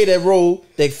 they can play their role,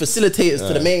 they're facilitators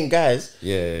to the main guys.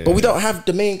 But we don't have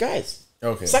the main guys.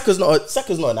 Saka's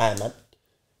not an Iron Man.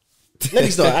 No,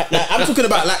 he's not. I'm talking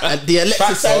about like the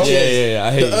Alexis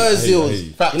Sanchez, the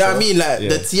Ozils. You know what I mean? Like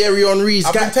the Thierry Henry's,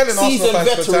 seasoned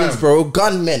veterans, bro,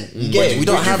 gunmen. You get it? We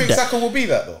don't have that. Do you think Saka will be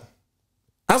that though?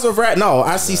 As of right now,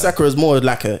 I see Saka as more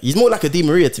like he's more like a Di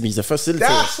Maria to me. He's a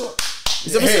facilitator.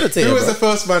 He's a facilitator. Who was the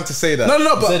first man to say that? No,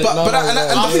 but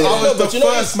I was the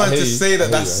first man to say that.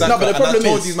 That's Saka. No, but the problem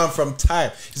is, these man from time.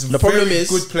 He's a very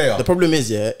good player. The problem is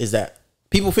that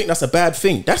people think that's a bad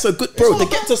thing. That's a good, bro. To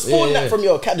get to spawn that from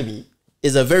your academy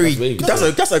is a very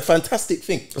that's a fantastic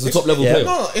thing. It's a top level player.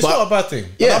 No, it's not a bad thing.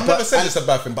 I've never said it's a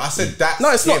bad thing, but I said that.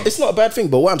 No, it's not a bad thing.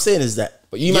 But what I'm saying is that.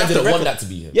 But you didn't want that to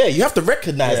be here. Yeah, you have to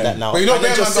recognize that now. But you know,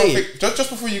 Bear Man don't think. Just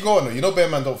before you go on, you know, Bear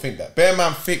Man don't think that. Bear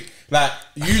Man think like,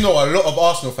 you know, a lot of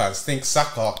Arsenal fans think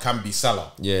Saka can be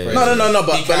Salah. No.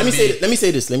 But let me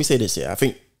say this. Yeah, I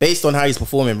think based on how he's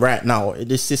performing right now in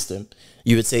this system,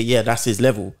 you would say that's his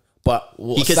level. But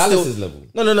he can Salah's level.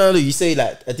 No. You say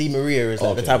like a Di Maria is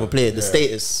like the type of player. The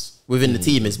status within the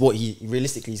team is what he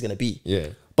realistically is going to be. Yeah.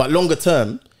 But longer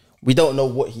term, we don't know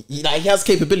what he has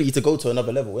capability to go to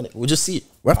another level. Innit? We'll just see it.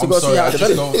 We have to see how it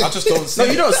develops. I just don't see it.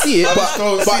 No, you don't see it.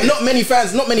 But not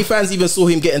many fans even saw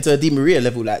him get into a Di Maria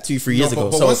level like 2-3 years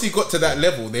ago. But once he got to that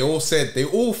level, they all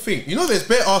think. You know, there's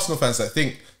bare Arsenal fans that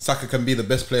think Saka can be the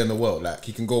best player in the world. Like,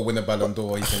 he can go win a Ballon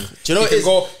d'Or. He can. Do you know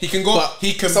he can be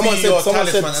your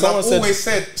talisman. And I've always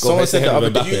said. Someone said the other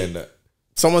day though.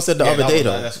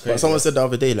 But someone said the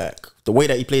other day, like, the way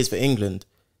that he plays for England,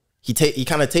 he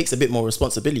kind of takes a bit more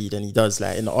responsibility than he does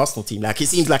like in the Arsenal team. Like, it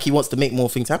seems like he wants to make more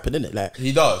things happen, innit? Like,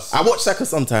 he does. I watch Saka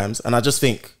sometimes and I just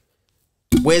think,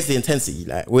 where's the intensity?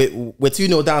 Like, we're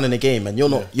 2-0 down in the game, and you're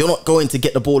not going to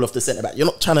get the ball off the centre back. You're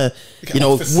not trying to,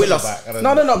 will us.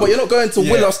 No. But you're not going to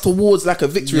will us towards like a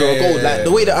victory or a goal. Like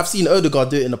the way that I've seen Odegaard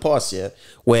do it in the past,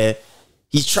 where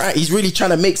he's really trying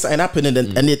to make something happen, and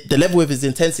the level of his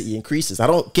intensity increases. I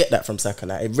don't get that from Saka.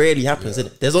 Like, it rarely happens.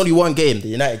 There's only one game, the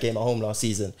United game at home last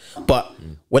season. But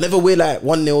whenever we're like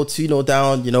 1-0, 2-0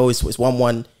 down, it's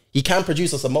 1-1. He can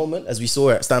produce us a moment, as we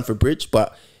saw at Stamford Bridge,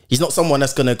 but he's not someone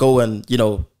that's going to go and,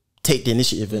 take the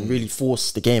initiative and really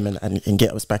force the game and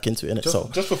get us back into it.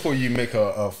 Just before you make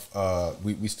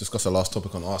we discussed the last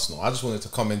topic on Arsenal, I just wanted to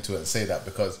come into it and say that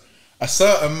because a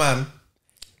certain man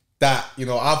that,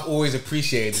 I've always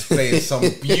appreciated is playing some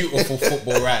beautiful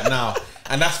football right now,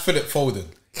 and that's Philip Foden.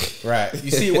 Right. You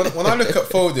see, when I look at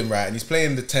Foden, right, and he's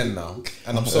playing the 10 now,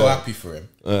 and I'm so happy for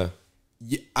him.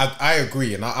 I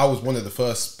agree, and I was one of the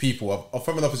first people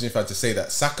from an opposition fan to say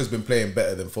that Saka's been playing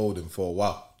better than Foden for a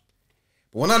while.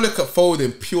 But when I look at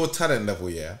Foden, pure talent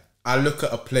level, I look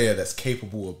at a player that's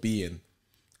capable of being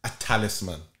a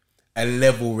talisman, a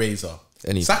level raiser.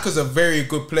 Saka's a very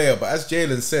good player, but as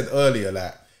Jalen said earlier,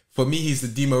 like, for me, he's the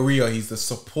Di Maria, he's the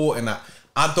support, and that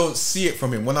I don't see it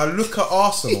from him. When I look at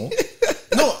Arsenal,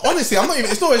 no, honestly,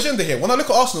 it's no agenda here. When I look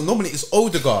at Arsenal, normally it's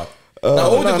Odegaard.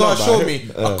 Now, Odegaard showed me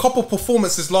a couple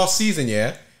performances last season,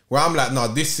 where I'm like,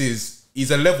 no, he's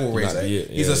a level raiser.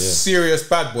 He's a serious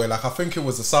bad boy. Like, I think it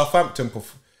was the Southampton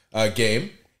game.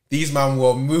 These men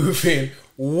were moving,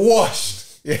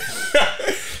 washed.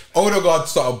 Odegaard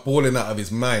started balling out of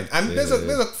his mind. And there's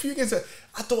a few games that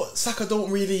I thought Saka don't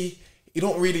really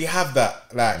have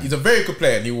that. Like, he's a very good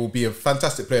player and he will be a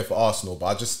fantastic player for Arsenal, but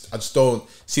I just don't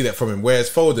see that from him. Whereas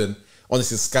Foden,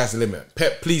 honestly, sky's the limit.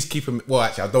 Pep, please keep him. Well,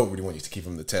 actually, I don't really want you to keep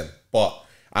him the 10, but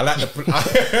I like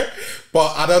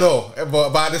but I don't know.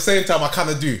 But at the same time, I kind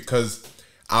of do, because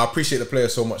I appreciate the player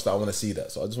so much that I want to see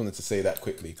that. So I just wanted to say that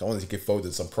quickly. I wanted to give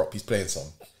Foden some prop. He's playing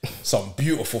some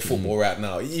beautiful football right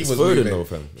now. He was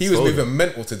moving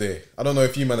mental today. I don't know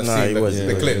if you man have seen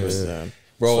the clips.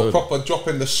 Bro, proper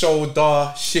dropping the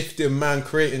shoulder, shifting man,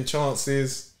 creating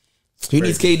chances. Who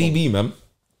needs KDB, man?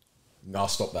 Nah,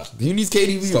 stop that. Who needs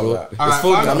KDB, bro?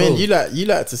 I mean, you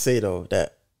like to say though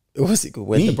that what's it called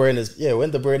when De Bruyne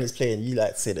is playing, you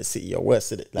like to say that City are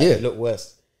worse, isn't it? Like, they look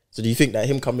worse. So do you think that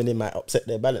him coming in might upset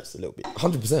their balance a little bit?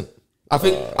 100%. I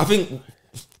think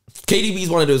KDB is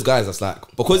one of those guys that's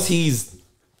like, because he's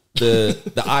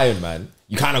the Iron Man,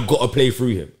 you kind of got to play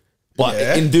through him.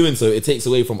 But in doing so, it takes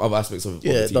away from other aspects of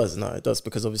Yeah, the it team. does. No, it does,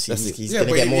 because obviously he's Yeah,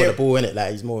 going to get more yeah. of the ball in it.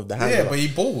 Like, he's more of the handler. Yeah, but he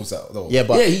balls out though. Yeah,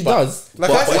 but he does.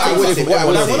 Like, But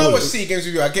when I I watch City games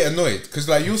with you, I get annoyed because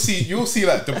like you'll see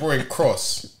like De Bruyne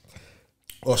cross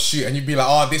or shoot, and you'd be like,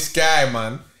 "Oh, this guy,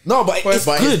 man." No, but it's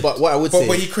good. But what I would say,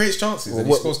 But he creates chances and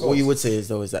he scores goals. what you would say is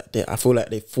though is that I feel like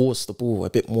they force the ball a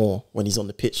bit more when he's on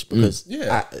the pitch, because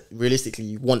realistically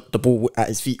you want the ball at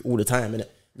his feet all the time, innit?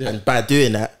 Yeah. And by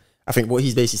doing that, I think what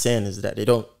he's basically saying is that they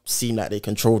don't seem like they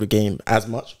control the game as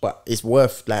much, but it's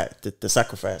worth like the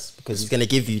sacrifice, because he's going to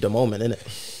give you the moment,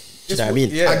 innit? Do you know what I mean?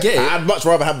 Yeah. I get it. I'd much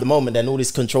rather have the moment than all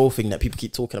this control thing that people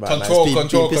keep talking about. Control.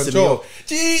 Pissing me off.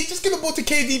 Gee, just give the ball to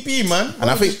KDB, man. And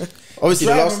I think, obviously,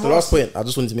 the Drive him last point, I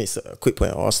just wanted to make a quick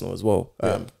point on Arsenal as well.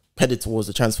 Headed towards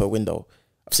the transfer window,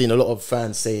 I've seen a lot of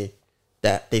fans say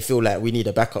that they feel like we need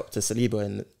a backup to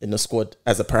Saliba in the squad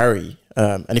as a priority.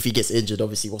 And if he gets injured,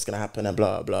 obviously, what's going to happen and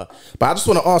blah, blah. But I just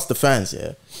want to ask the fans,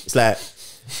 it's like,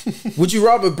 would you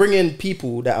rather bring in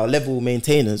people that are level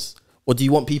maintainers, or do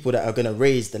you want people that are going to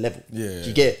raise the level? Yeah. Do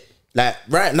you get, like,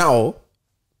 right now,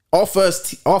 our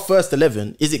first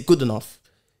 11, is it good enough,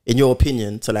 in your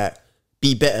opinion, to like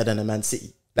be better than a Man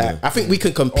City? Like, I think we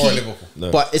can compete,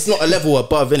 but it's not a level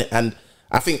above, innit? And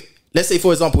I think, let's say,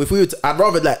 for example, if we were to, I'd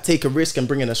rather like take a risk and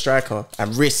bring in a striker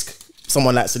and risk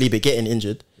someone like Saliba getting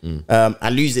injured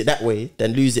and lose it that way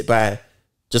than lose it by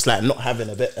just like not having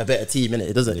a better team, innit?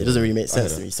 It doesn't really make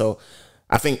sense to me. So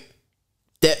I think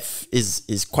depth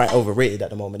is quite overrated at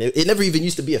the moment. It never even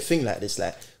used to be a thing like this.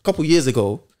 Like a couple years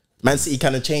ago, Man City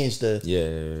kind of changed the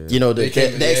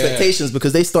expectations,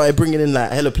 because they started bringing in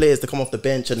like hella players to come off the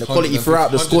bench, and the quality throughout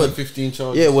the squad,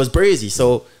 it was brazy.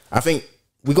 So I think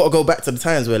we got to go back to the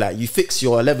times where like you fix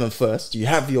your 11 first, you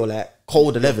have your like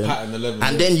cold 11,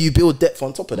 and then you build depth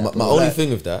on top of that. My only thing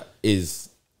with that is,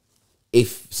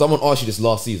 if someone asked you this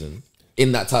last season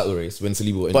in that title race when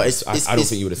Saliba, I don't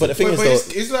think you would have said. But the thing is,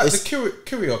 though, it's like the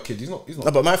Kyrgios kid. He's not.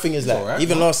 No, but my thing is like, right,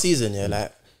 even last season,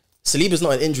 like Saliba's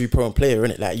not an injury-prone player,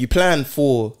 innit? Like, you plan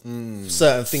for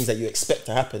certain things that you expect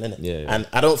to happen, innit? Yeah. And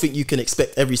I don't think you can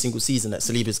expect every single season that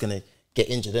Saliba's gonna get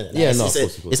injured, innit? Like,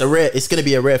 it's gonna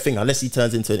be a rare thing unless he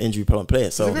turns into an injury-prone player.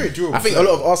 So I think a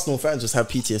lot of Arsenal fans just have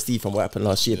PTSD from what happened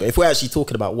last year. But if we're actually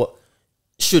talking about what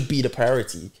should be the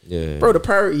priority, bro, the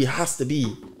priority has to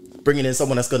be bringing in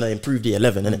someone that's gonna improve the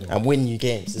 11, innit? And win you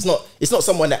games. It's not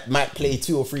someone that might play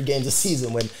 2 or 3 games a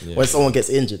season when someone gets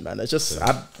injured, man. It's just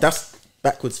that's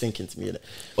backwards thinking to me, innit?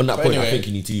 On that point, anyway, I think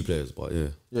you need 2 players, but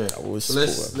So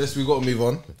let's we got to move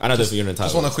on. And I don't think you're entitled. I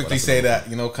just want to quickly say that,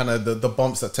 you know, kind of the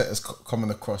bumps that Teta's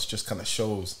coming across just kind of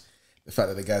shows the fact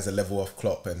that the guy's a level off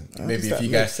Klopp, and maybe if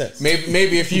you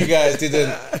guys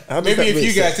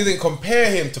didn't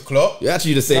compare him to Klopp, you're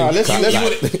actually the same. You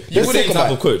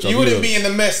wouldn't be in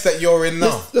the mess that you're in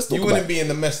now. You wouldn't be in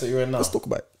the mess that you're in now. Let's talk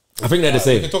about it. I think they're the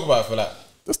same. We can talk about it for like.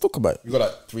 Let's talk about it. You got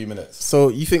like 3 minutes. So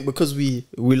you think because we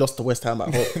lost to West Ham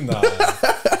at home? Nah,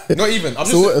 not even.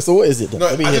 So what is it then? No,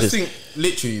 I just think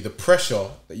literally the pressure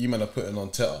that you men are putting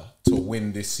on Teta to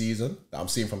win this season, that I'm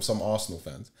seeing from some Arsenal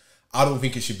fans, I don't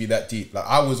think it should be that deep. Like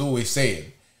I was always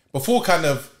saying before, kind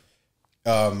of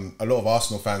a lot of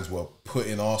Arsenal fans were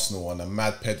putting Arsenal on a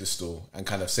mad pedestal and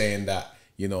kind of saying that,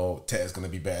 you know, Teta's going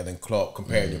to be better than Klopp,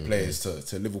 comparing your players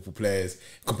to Liverpool players,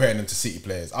 comparing them to City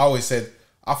players. I always said,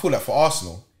 I feel like for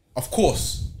Arsenal, of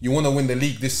course, you want to win the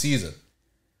league this season.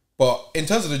 But in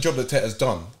terms of the job that Teta's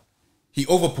done, he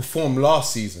overperformed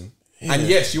last season. Yeah. And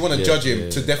yes, you want to judge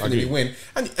him to definitely win.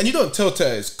 And you don't tell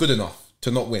Teta it's good enough to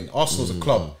not win. Arsenal's a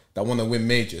club that want to win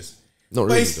majors. Not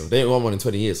really, though. They ain't won one in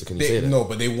 20 years, so can you say that? No,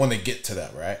 but they want to get to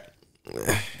that, right?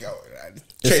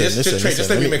 Just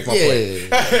let me make my point.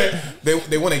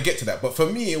 They want to get to that. But for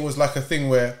me, it was like a thing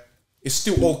where it's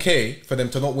still okay for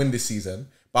them to not win this season.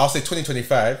 But I'll say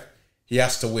 2025, he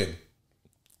has to win.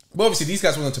 But obviously, these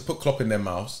guys wanted to put Klopp in their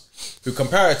mouths, who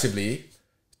comparatively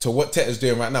to what Teta's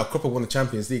doing right now, Klopp won the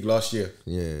Champions League last year.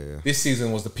 Yeah. This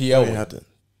season was the PL one. Yeah,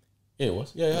 it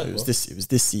was. Yeah, it was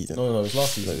this season. No, it was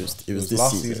last season. It was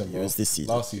this season. Bro. It was this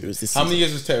season. Last season. It was this How season. many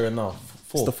years is Teta in now? 4.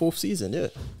 It's 4. the 4th season, yeah.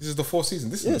 This is the 4th season.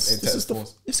 This is the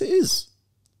 4th. Yes, it is.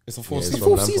 It's the 4th It's season. the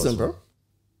 4th season, bro.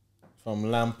 From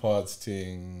Lampard's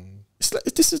thing. It's like,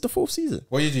 this is the 4th season.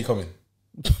 What year did he come in?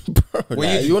 Bro, what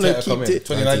year did you want to Teta come keep in?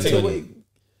 2019?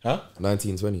 Huh?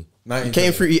 1920. He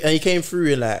came through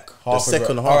in like the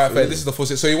second half. All right, fair. This is the 4th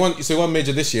season. So he won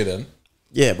major this year then?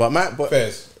 Yeah, but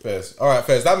Fairs. All right,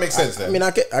 fairs. That makes sense then. I mean,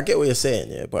 I get what you're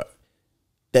saying, yeah, but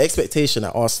the expectation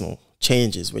at Arsenal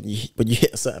changes when you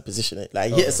hit a certain position.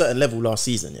 Like, he hit a certain level last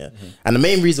season, yeah. And the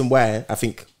main reason why I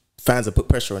think fans have put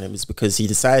pressure on him is because he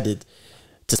decided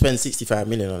to spend 65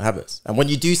 million on Havertz. And when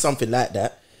you do something like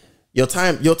that, your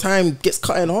time gets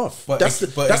cut in half. That's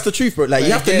the truth, bro. Like,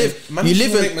 you have to live. You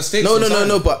live in mistakes.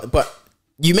 No. But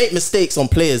you make mistakes on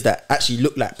players that actually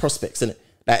look like prospects, innit?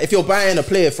 Like, if you're buying a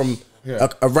player from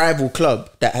a rival club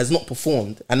that has not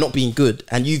performed and not been good,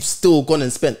 and you've still gone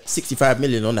and spent 65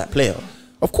 million on that player,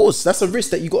 of course, that's a risk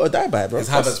that you got to die by, bro. Has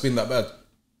Havertz been that bad?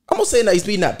 I'm not saying that he's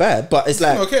been that bad, but it's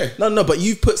like, okay. No, but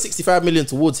you've put 65 million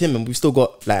towards him, and we've still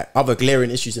got like other glaring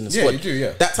issues in the squad. You do,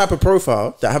 yeah. That type of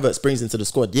profile that Havertz brings into the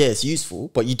squad, yeah, it's useful,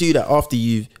 but you do that after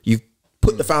you've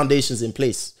put the foundations in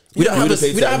place. We don't have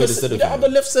a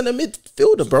left centre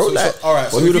midfielder, bro. All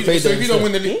right. So if you don't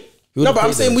win the league. No, but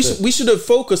I'm saying we should have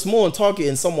focused more on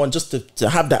targeting someone just to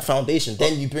have that foundation.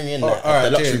 Then you bring in the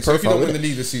luxury profile. So if you don't win the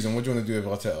league this season, what do you want to do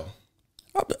with Arteta?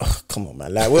 Come on,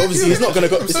 man. Like, well, obviously he's not going to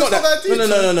go. It's not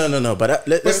that. No. But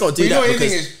let's not do that. You know what the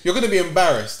thing is? You're going to be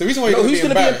embarrassed. The reason why who's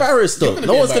going to be embarrassed though?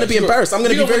 No one's going to be embarrassed. I'm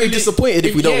going to be very disappointed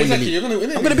if we don't win the league. I'm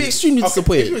going to be extremely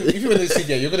disappointed. If you win the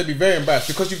league, you're going to be very embarrassed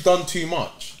because you've done too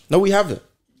much. No, we haven't.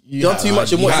 You've done too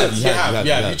much in what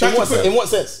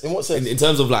sense? In what sense? In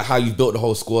terms of like how you built the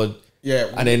whole squad.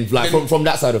 Yeah, and then like from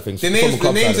that side of things, the names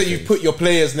that you put your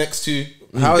players next to,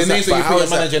 the names that you put your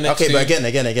manager next to. Okay, but again,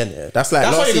 yeah, that's why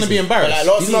you're going to be embarrassed.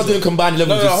 He's not doing combined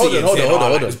 11. Hold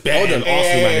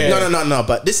on. No.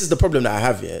 But this is the problem that I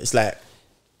have here. It's like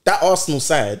that Arsenal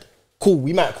side. Cool,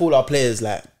 we might call our players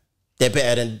like they're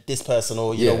better than this person,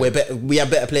 or you know we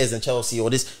have better players than Chelsea, or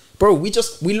this. Bro, we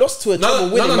lost to a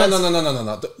trouble winning. No.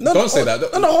 Don't say that.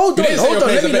 No, hold on.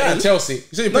 Let me land. Chelsea. You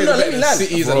said you played better than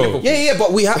City's and Liverpool. Yeah,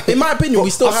 but we have, in my opinion, we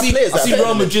still have players. I see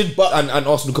Real Madrid and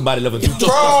Arsenal combined 11. Bro,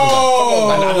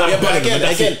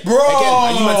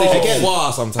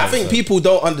 I think people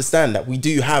don't understand that we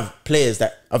do have players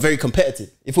that are very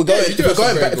competitive. If we're going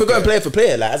player for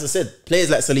player, like as I said, players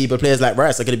like Saliba, players like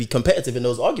Rice are going to be competitive in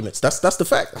those arguments. That's the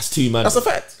fact. That's two man. That's a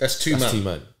fact. That's two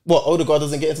man. What, Odegaard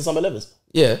doesn't get into some 11s?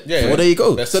 Yeah. Well, there you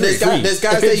go. So there's guys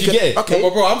that you can... Okay.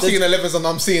 Well, bro, I'm seeing 11s and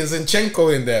I'm seeing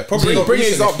Zinchenko in there. Probably not bring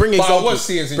example. Bring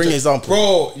example.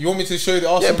 Bro, you want me to show you the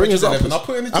Arsenal? Yeah, bring example. 11? I'll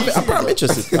put in the GC. I'm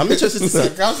interested. I'm interested to see.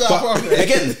 But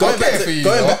again, going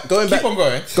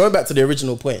back to the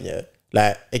original point, yeah.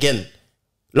 Like, again,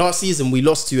 last season we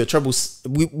lost to a treble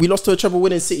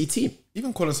winning City team.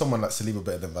 Even calling someone like Saliba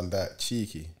better than Van Dijk,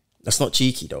 cheeky. That's not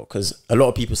cheeky though, because a lot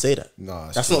of people say that. No,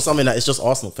 that's not something that it's just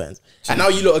Arsenal fans. And now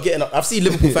you lot are getting up. I've seen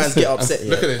Liverpool fans get upset.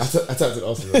 Look at this. I tapped at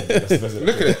Arsenal. Look at it,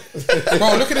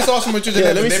 bro. Look at this Arsenal Madrid.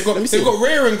 They've got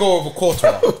Raya and go over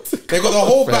Courtois. They've got the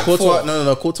whole back four.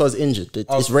 No. Courtois is injured.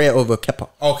 It's Raya over Kepa.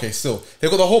 Okay, still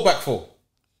they've got the whole back four.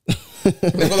 They've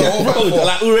got the whole back four.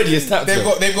 Like already it's tapped.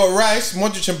 They've got Rice,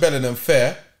 Modric, and Bellingham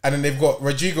fair, and then they've got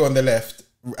Rodrigo on the left,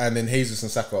 and then Jesus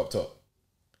and Saka up top.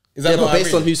 Is that but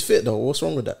based on who's fit though? What's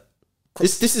wrong with that?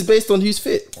 This is based on who's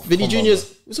fit. Vinny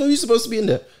Junior's. So who's supposed to be in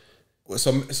there?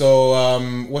 So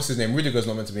what's his name? Rudiger's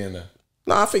not meant to be in there.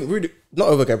 No, I think Rudiger not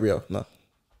over Gabriel. No.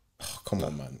 Oh, come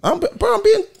on, man. I'm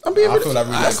being. I feel like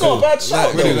that's not a bad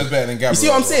shot. Rudiger's better than Gabriel. You see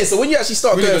what I'm saying? So when you actually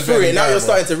start going through it, now you're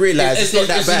starting to realise it's not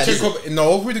that bad.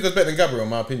 No, Rudiger's better than Gabriel, in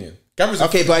my opinion.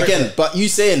 Okay, but again, but you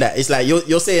saying that it's like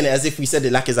you're saying it as if we said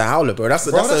it like it's a howler, bro. That's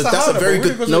a very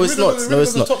good. No, it's not. No,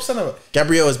 it's not.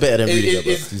 Gabriel is better than Rudiger.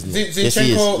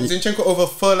 Zinchenko over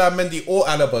Furlan, Mendy or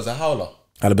Alaba's a howler.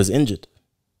 Alaba's injured.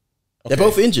 They're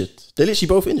both injured. They're literally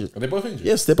both injured. Are they both injured?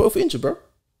 Yes, they're both injured, bro.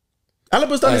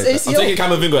 Alaba's done his ACL. I'm taking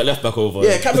Camavinga at left back over.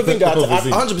 Yeah, Camavinga.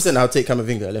 100%. I'll take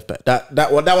Camavinga at left back.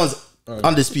 That one's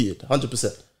undisputed.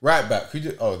 100%. Right back.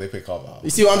 They pick Carvajal. You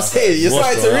see what I'm saying? You're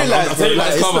starting to realise, bro.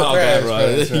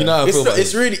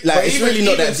 It's really like it's really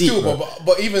not that deep.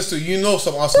 But even still, you know,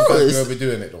 some Arsenal fans are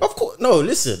overdoing it. Though. Of course, no.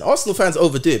 Listen, Arsenal fans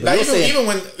overdo it. But even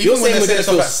when they say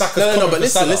stuff like Saka's no. But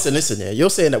listen. Yeah, you're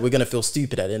saying that we're gonna feel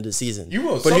stupid at the end of the season. You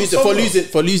will for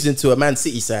losing to a Man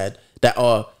City side that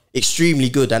are extremely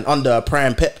good and under a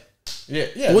prime Pep.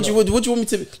 Yeah. What do you want me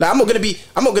to like? I'm not gonna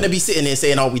be sitting here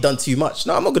saying, "Oh, we done too much."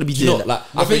 No, I'm not gonna be doing that. Like,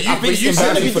 I think I'm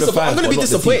gonna be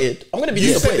disappointed.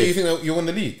 You said that you think that you won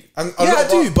the league. I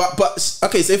do. But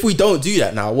okay, so if we don't do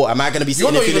that now, what am I gonna be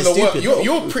sitting here feeling stupid?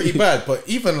 You're pretty bad. But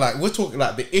even like we're talking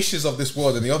like the issues of this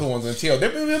world and the other ones in TL,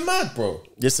 they've been mad, bro.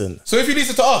 Listen. So if you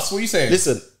listen to us, what are you saying?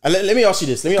 Listen. Let me ask you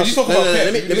this. Let me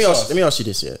ask you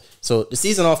this. Yeah. So the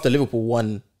season after Liverpool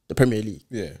won the Premier League.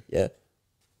 Yeah.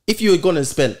 If you had gone and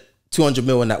spent 200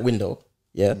 mil in that window,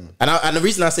 yeah. And the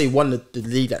reason I say won the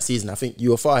league that season, I think you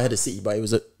were far ahead of City, but it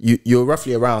was you were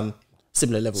roughly around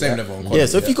similar level. Same level. Yeah.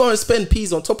 So if you go and spend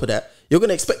P's on top of that, you're going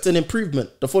to expect an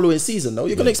improvement the following season. No,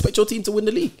 you're going to expect your team to win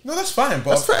the league. No, that's fine,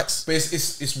 but That's facts. But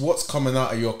it's what's coming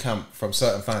out of your camp from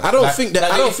certain fans. I don't think that.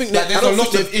 I don't think that. There's a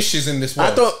lot of issues in this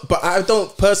world. I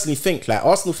don't personally think like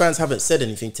Arsenal fans haven't said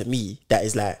anything to me that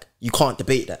is like you can't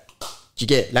debate that. Do you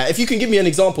get it? Like if you can give me an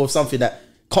example of something that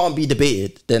can't be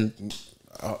debated, then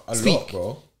a speak. lot,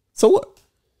 bro. So what?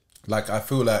 Like I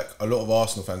feel like a lot of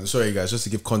Arsenal fans. Sorry, guys, just to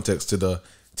give context to the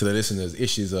listeners,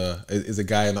 Ish is a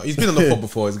guy. He's been on the pod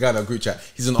before. He's a guy in a group chat.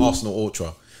 He's an Arsenal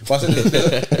ultra. But I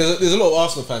said there's a lot of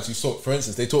Arsenal fans who talk. For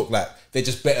instance, they talk like they're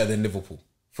just better than Liverpool.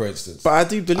 For instance, But I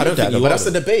do believe that. But that's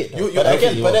a debate. I don't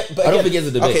think it's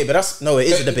a debate. Okay, but that's no. It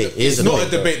is a debate. It is it's not a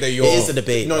debate that you're. It is a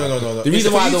debate. No. The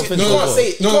reason why I don't think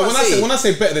when I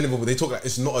say better than Liverpool, they talk like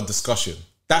it's not a discussion.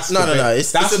 That's no.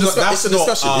 It's a discussion.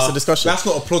 It's a discussion. That's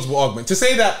not a plausible argument to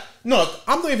say that. No,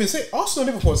 I'm not even saying Arsenal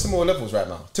and Liverpool are similar levels right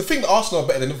now. To think that Arsenal are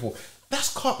better than Liverpool,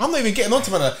 that's I'm not even getting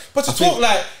onto man. But to talk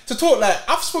like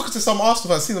I've spoken to some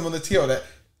Arsenal fans, seen them on the TL that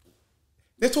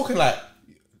they're talking like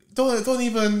don't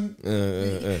even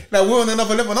like we're on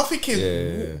another level. And I'm thinking,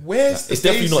 where's the? It's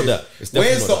definitely not that.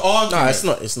 Where's the argument? No, it's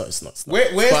not.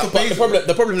 Where's the basis?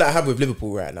 The problem that I have with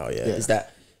Liverpool right now, is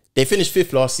that they finished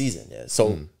 5th last season. Yeah,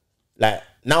 so like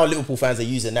now Liverpool fans are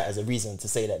using that as a reason to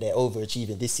say that they're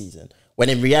overachieving this season. When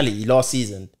in reality, last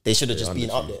season they should have just been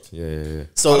up there. Yeah.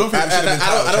 So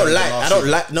I don't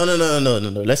like. No.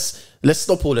 Let's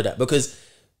stop all of that because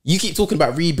you keep talking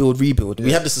about rebuild. We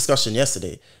had this discussion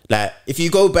yesterday. Like if you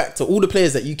go back to all the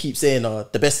players that you keep saying are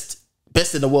the best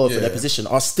in the world for their position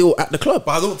are still at the club.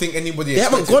 But I don't think anybody. They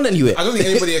haven't gone anywhere. I don't think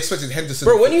anybody expected Henderson.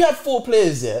 Bro, when you have 4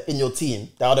 players in your team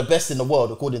that are the best in the world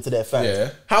according to their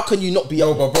fans, how can you not be?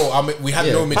 No, but bro, we had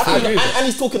no midfield. And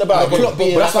he's talking about Klopp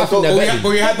being. That's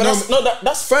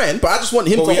fine. But I just want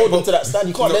him to hold on to that stand.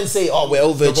 You can't then say, "Oh, we're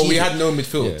overachieving." But we had no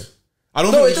midfield. I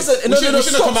don't no, think it doesn't. We shouldn't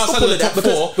have come outside of the top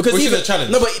 4 because we should have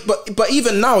challenged. No, but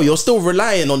even now, you're still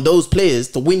relying on those players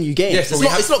to win you games. Yes,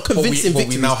 it's not convincing but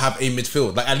victories. we now have a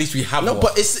midfield. Like at least we have one.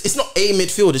 But it's not a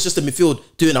midfield. It's just a midfield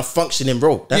doing a functioning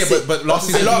role. That's it. But last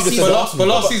season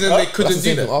they couldn't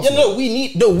do that. We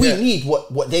need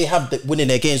what they have winning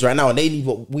their games right now, and they need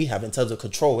what we have in terms of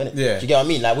control. Innit? Yeah. Do you get what I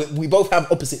mean? Like we both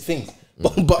have opposite things.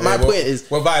 But my point is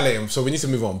we're violating, so we need to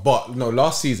move on. But no,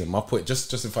 last season, my point,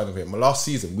 just in final point, last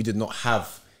season we did not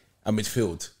have a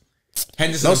midfield.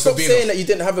 Henderson. No, stop saying that you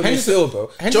didn't have a midfield, bro.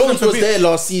 Jones was there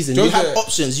last season. You had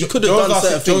options. You could have done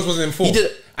certain things. Jones wasn't in form.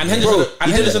 And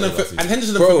Henderson and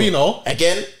Fabinho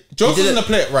again. Jones wasn't a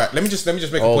player, right? Let me just make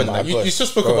a point. Like, you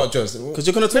just spoke about Jones because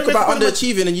you're going to talk about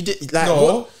underachieving, and you did like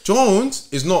Jones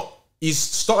is not. He's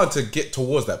starting to get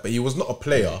towards that, but he was not a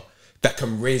player that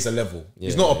can raise a level.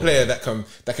 He's not a player that can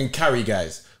carry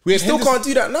guys. We still can't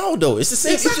do that now, though. It's the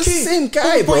same. Exactly. It's just the same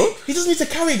guy, bro. He doesn't need to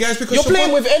carry guys because you're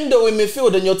playing with Endo in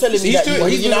midfield, and you're telling me that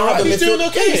you now have a midfield. He's doing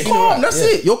okay. He's calm. That's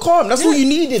it. You're calm. That's all you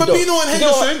needed. Fabinho and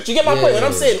Henderson. Do you get my point? What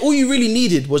I'm saying, all you really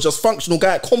needed was just functional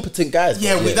guys, competent guys.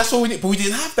 Yeah, that's all we need. But we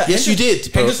didn't have that. Yes, you did.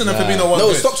 Henderson and Fabinho won.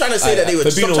 No, stop trying to say that they were.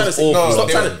 Stop trying to say. Stop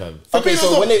trying to. Okay,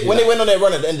 so when they went on their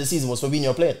run at the end of the season, was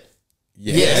Fabinho playing?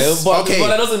 Yes, but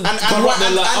that doesn't corrupt the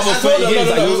other 30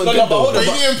 games.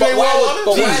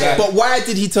 But why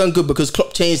did he turn good? Because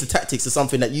Klopp changed the tactics to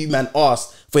something that you man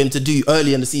asked for him to do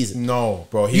early in the season. No,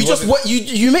 bro.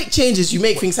 You make changes, you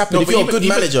make things happen. If you're a good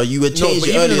manager, you would change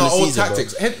it early in the season.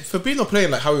 Fabinho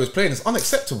playing like how he was playing is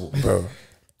unacceptable, bro.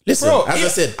 Listen, as I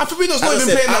said, Fabinho's not even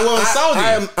playing that well in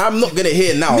Saudi. I'm not gonna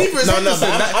hear now.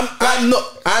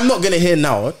 I'm not gonna hear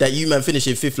now that you man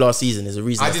finishing 5th last season is a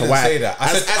reason. I didn't say that.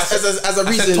 As a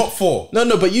reason, I said top 4.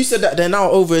 No, but you said that they're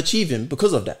now overachieving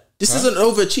because of that. This isn't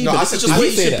overachieving. This is just where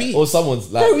you should be. Or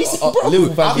someone's like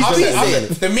Liverpool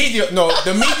fans. The media. See what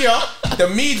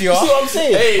I'm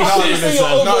saying? Hey,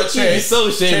 it's so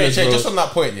shameless, bro. Just on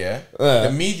that point,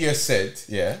 the media said,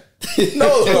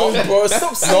 No, bro,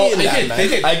 stop saying that. They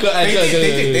did.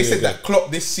 They said that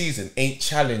Klopp this season ain't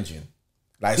challenging.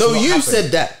 Like, no, you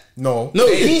said that. No,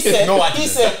 he said. No, I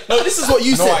didn't. No, this is what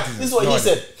you said. This is what he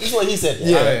said. This is what he said.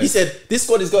 Yeah, he said this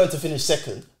squad is going to finish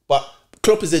 2nd, but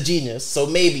Klopp is a genius, so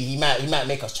maybe he might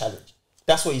make us challenge.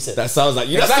 That's what he said. That sounds like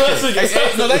you. Exactly.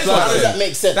 How does that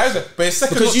make sense? But it's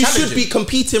second because you should be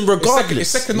competing regardless. It's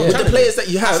second not with the players that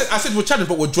you have. I said we'll challenge,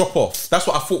 but we'll drop off. That's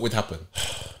what I thought would happen.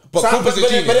 But Klopp is a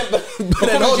genius. But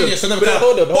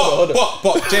hold on.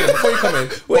 But Jalen, before you come in,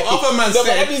 what other man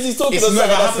said he's talking about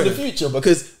that's in the future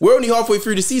because we're only halfway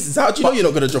through the season. So how do you know you're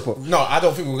not going to drop off? No, I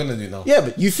don't think we're going to do now. Yeah,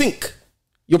 but you think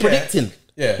you're predicting.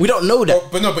 Yeah, we don't know that.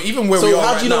 But even where we are right now. So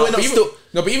how do you know we're not still?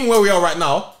 No, but even where we are right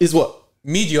now is what?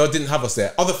 media didn't have us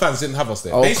there. Other fans didn't have us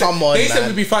there. Oh, They come said, on, They said man.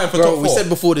 we'd be fighting for Bro, top 4. we said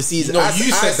before the season. No, I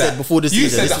you said that. before the You season.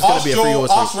 said This that. was going to be a 3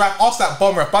 horse race. Ask that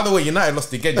bum rap. By the way, United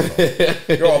lost again, you know.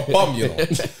 You're a bum, you know.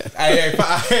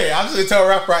 hey, I'm just going to tell a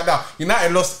rap right now.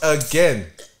 United lost again.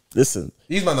 Listen.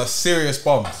 These men are serious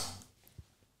bums.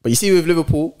 But you see with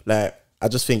Liverpool, like, I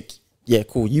just think, yeah,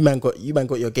 cool. You man got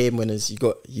your game winners. You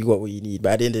got what you need.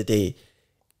 But at the end of the day,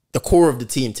 the core of the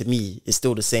team to me is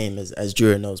still the same as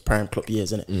during those prime Klopp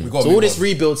years, isn't it? So all this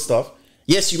rebuild stuff.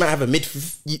 Yes, you might have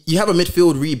you have a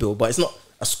midfield rebuild, but it's not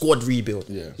a squad rebuild.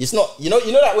 Yeah. It's not. You know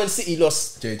that when City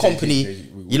lost Company,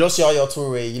 you lost Yaya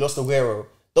Toure, you lost Aguero.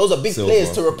 Those are big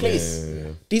players to replace.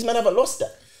 Yeah. These men haven't lost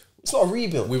that. It's not a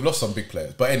rebuild. We've lost some big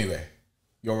players, but anyway,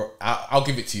 I'll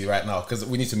give it to you right now because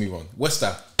we need to move on. West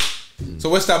Ham. So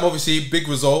West Ham, obviously, big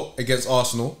result against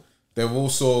Arsenal. They're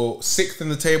also 6th in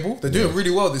the table. They're doing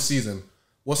really well this season.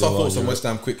 What's our thoughts on West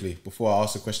Ham quickly before I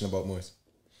ask a question about Moyes?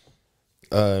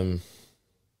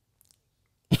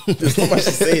 There's not much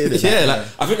to say. Yeah, like,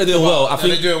 I think they're doing well. I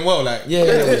think they're doing well. Like, I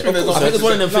think it's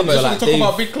one of them things where like talk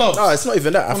about big clubs. No, it's not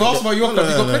even that. On Arsenal, your club,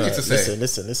 you've got plenty to say.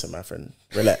 Listen, my friend.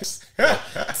 Relax.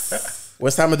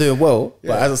 West Ham are doing well,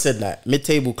 but as I said, like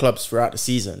mid-table clubs throughout the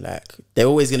season, like there are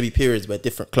always going to be periods where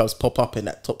different clubs pop up in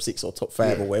that top 6 or top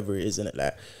 5 or whatever it is, isn't it?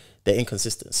 Like they're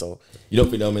inconsistent. So you don't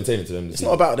think they'll maintain it to them? It's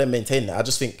not about them maintaining it. I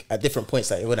just think at different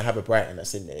points, like you're going to have a Brighton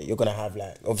that's in there. You're going to have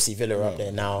like obviously Villa up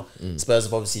there now. Spurs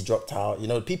have obviously dropped out. You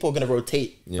know, people are going to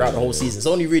rotate throughout the whole season. It's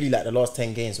only really like the last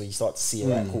 10 games where you start to see,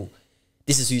 right, cool.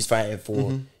 This is who's fighting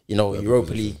for, you know,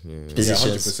 Europa League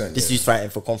positions. 100%, this is who's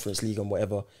fighting for Conference League and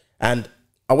whatever. And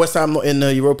are West Ham not in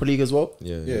the Europa League as well?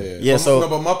 Yeah.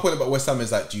 But my point about West Ham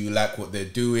is like, do you like what they're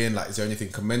doing? Like, is there anything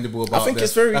commendable about? I think them?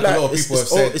 it's very like a lot of people have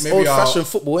said, it's maybe old-fashioned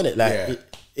football, isn't it? Like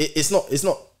it's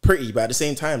not pretty, but at the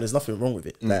same time, there's nothing wrong with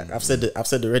it. Like I've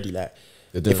said already. Like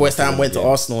if West Ham went to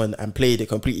Arsenal and played a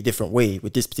completely different way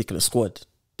with this particular squad,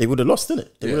 they would have lost, innit?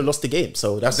 They would have lost the game.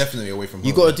 So that's definitely away from home.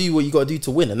 You got to do what you got to do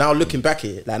to win. And now looking back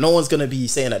at it, like no one's gonna be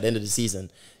saying at the end of the season,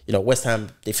 you know, West Ham,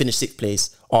 they finished 6th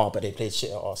place. But they played shit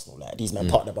at Arsenal. Like these men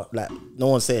partnered up. Like no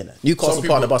one's saying that. Newcastle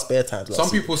partnered up bare times. Some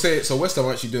people say it. So West Ham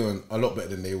are actually doing a lot better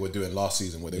than they were doing last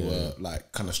season, where they were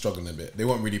like kind of struggling a bit. They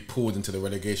weren't really pulled into the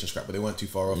relegation scrap, but they weren't too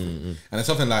far off. And it's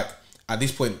something like at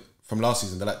this point from last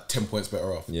season, they're like 10 points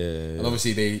better off. And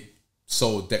obviously they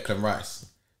sold Declan Rice.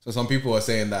 So some people are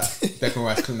saying that Declan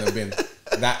Rice couldn't have been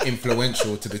that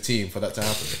influential to the team for that to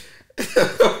happen.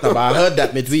 No, but I heard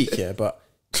that midweek, but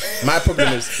my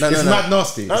problem is it's mad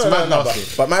nasty. It's mad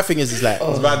nasty. But my thing is like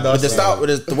it's mad nasty.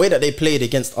 With the way that they played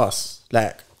against us,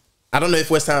 like I don't know if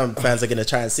West Ham fans are gonna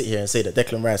try and sit here and say that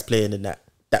Declan Rice playing in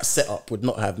that setup would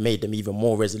not have made them even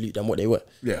more resolute than what they were.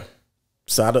 Yeah.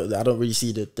 So I don't really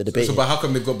see the debate. So but how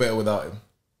come they've got better without him?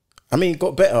 I mean,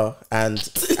 got better and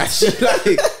actually like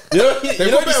they've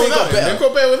got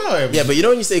better without him. Yeah, but you know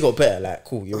when you say got better, like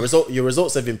cool, your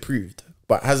results have improved,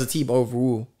 but has the team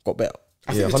overall got better?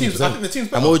 I think the team's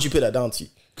better. And what would you put that down to?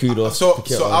 Kudos.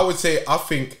 So I would say, I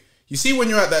think, you see when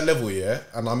you're at that level,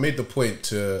 and I made the point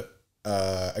to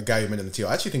a guy who made in the team,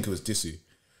 I actually think it was Disu.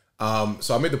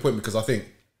 So I made the point because I think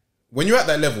when you're at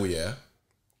that level,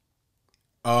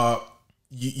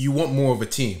 you want more of a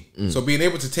team. So being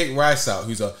able to take Rice out,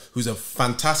 who's a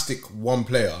fantastic one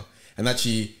player, and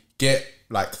actually get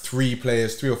like 3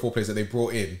 or 4 players that they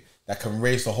brought in that can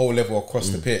raise the whole level across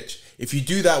the pitch. If you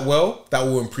do that well, that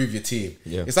will improve your team.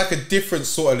 It's like a different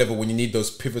sort of level when you need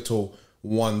those pivotal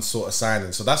one sort of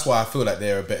signings. So that's why I feel like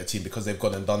they're a better team, because they've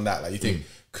gone and done that. Like you think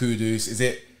Kudus, is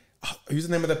it, who's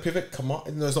the name of the pivot?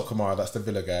 Kamara? No, it's not Kamara, that's the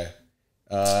Villa guy.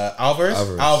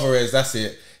 Alvarez, that's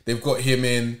it. They've got him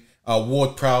in.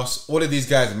 Ward-Prowse, all of these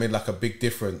guys have made like a big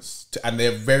difference, and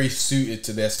they're very suited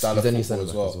to their style of football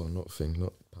as well. Not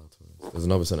There's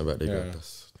another centre back they got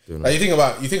that's doing like,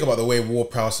 you think about the way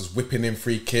Ward-Prowse is whipping in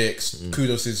free kicks.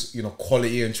 Kudos is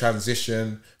quality in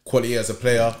transition, quality as a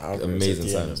player. Amazing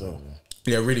signing as well.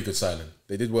 Yeah, really good signing.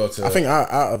 They did well to. I think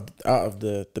out of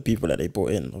the people that they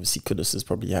brought in, obviously Kudus has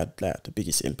probably had like the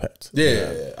biggest impact.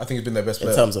 Yeah. I think he's been their best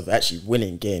player in terms of actually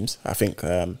winning games. I think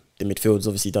the midfield's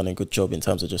obviously done a good job in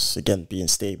terms of just again being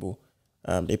stable.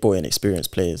 They brought in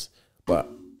experienced players, but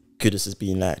Kudus has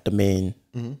been like the main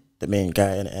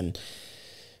guy, and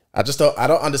I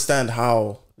don't understand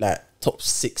how like top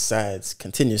 6 sides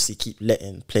continuously keep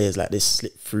letting players like this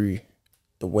slip through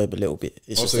the web a little bit.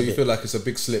 It's also, you feel like it's a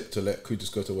big slip to let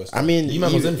Kudus go to West Ham? I mean,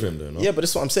 man was in for him though, no? Yeah, but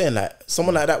that's what I'm saying. Like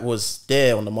someone like that was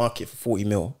there on the market for 40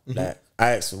 mil. Like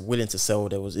Ajax were willing to sell.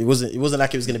 It wasn't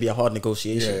like it was going to be a hard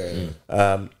negotiation.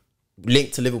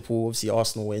 Linked to Liverpool, obviously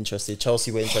Arsenal were interested,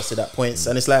 Chelsea were interested at points,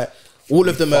 and it's like all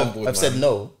of them have said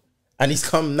no. And he's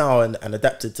come now and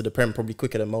adapted to the Prem probably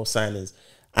quicker than most signings.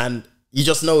 And you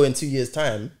just know in 2 years'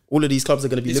 time, all of these clubs are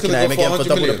going to be looking at him again for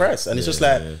double the price. And it's just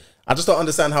like, I just don't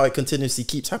understand how it continuously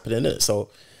keeps happening, innit? So,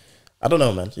 I don't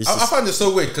know, man. I find it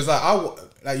so weird because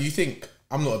like you think,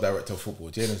 I'm not a director of football.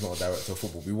 Jalen's not a director of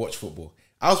football. We watch football.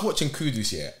 I was watching Kudus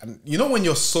here, and you know when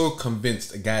you're so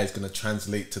convinced a guy is going to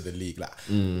translate to the league, like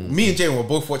me and Jalen were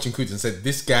both watching Kudus and said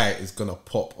this guy is going to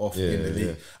pop off in the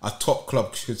league. A top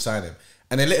club should sign him,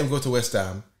 and they let him go to West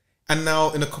Ham. And now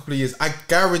in a couple of years, I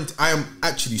guarantee, I am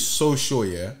actually so sure,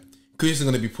 Kudus is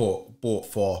going to be bought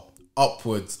for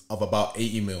upwards of about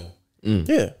 80 mil.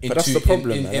 Yeah, but that's the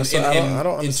problem. I don't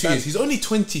understand. In 2 years, he's only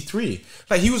 23.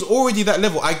 Like he was already that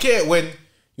level. I get it when,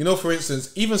 you know, for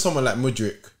instance, even someone like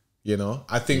Mudryk. You know,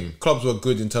 I think clubs were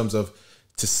good in terms of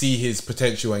to see his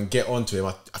potential and get onto him.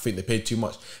 I think they paid too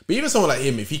much. But even someone like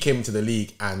him, if he came into the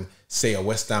league and say a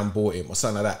West Ham bought him or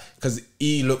something like that, because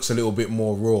he looks a little bit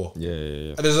more raw.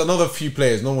 Yeah. There's another few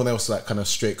players, no one else like kind of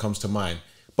straight comes to mind.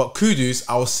 But Kudus,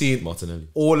 I was seeing Martinelli.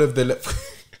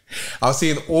 I was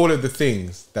seeing all of the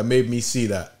things that made me see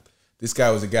that this guy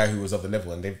was a guy who was of the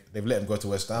level, and they've let him go to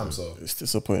West Ham. So it's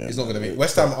disappointing. It's not going to be.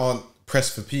 West Ham aren't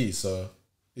pressed for peas, so.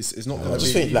 It's not. I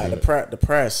just think like the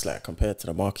price, like compared to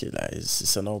the market, like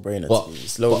it's a no-brainer.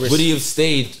 It's low risk. Would he have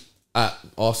stayed at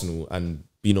Arsenal and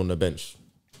been on the bench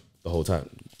the whole time,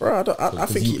 bro? I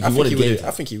think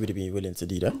he would have been willing to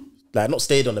do that. Like not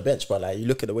stayed on the bench, but like you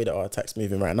look at the way that our attack's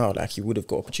moving right now, like he would have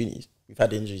got opportunities. We've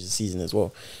had injuries this season as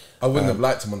well. I wouldn't have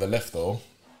liked him on the left though,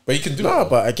 but he can do it. No,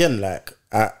 but again, like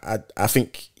I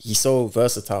think he's so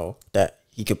versatile that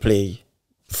he could play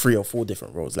 3 or 4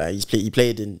 different roles. Like he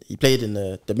played in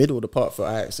the middle of the park for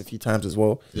Ajax a few times as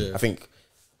well. I think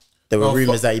there were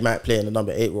rumours that he might play in the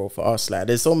number 8 role for us. Like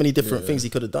there's so many different things he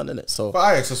could have done in it. So for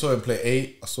Ajax, I saw him play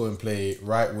 8. I saw him play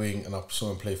right wing, and I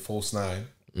saw him play false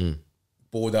 9.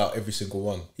 Balled out every single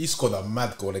one. He scored a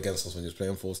mad goal against us when he was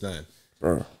playing false 9.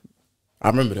 Bro, I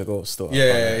remember the goal still.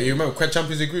 Yeah, you remember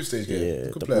Champions League group stage game.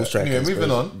 Yeah, good player. Anyway,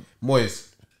 moving on. Moyes,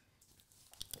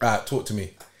 talk to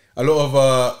me. A lot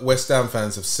of West Ham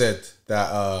fans have said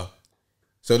that.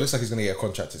 So it looks like he's going to get a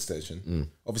contract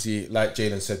extension. Obviously, like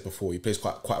Jalen said before, he plays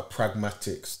quite a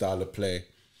pragmatic style of play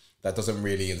that doesn't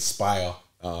really inspire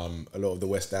a lot of the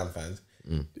West Ham fans.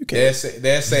 They're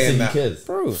saying that,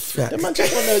 bro. The man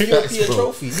just won a European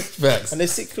trophy, and they're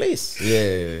 6th place.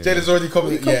 Jalen's already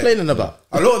complaining about.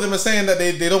 A lot of them are saying that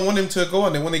they don't want him to go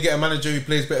on. They want to get a manager who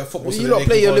plays better football. You don't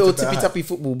play your little tippy tappy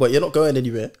football, but you're not going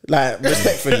anywhere. Like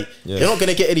respectfully, you're not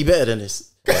gonna get any better than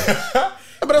this.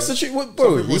 But that's the truth,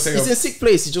 bro. He's in 6th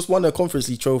place. He just won a Conference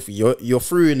League trophy. You're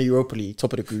through in the Europa League,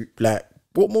 top of the group. Like,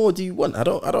 what more do you want? I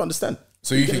don't understand.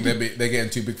 So you think they're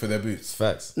getting too big for their boots?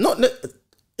 Facts.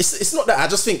 It's not that. I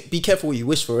just think be careful what you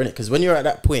wish for, innit? Because when you're at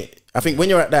that point, I think when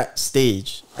you're at that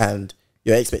stage and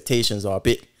your expectations are a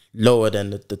bit lower than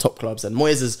the top clubs, and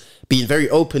Moyes has been very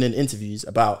open in interviews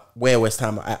about where West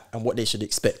Ham are at and what they should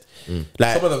expect.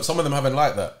 Like some of them haven't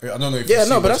liked that. I don't know if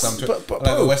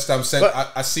the West Ham said.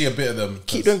 I see a bit of them.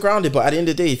 Keep them grounded, but at the end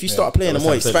of the day, if you start playing a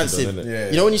more expansive,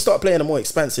 you know, when you start playing a more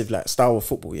expansive like style of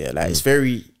football, like it's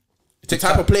very. The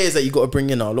type of players that you got to bring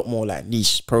in are a lot more like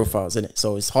niche profiles, innit?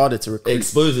 So it's harder to recruit. It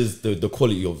exposes the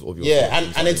quality of your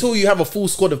and until you have a full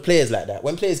squad of players like that,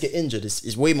 when players get injured,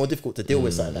 it's way more difficult to deal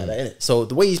with something like that, innit? So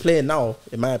the way he's playing now,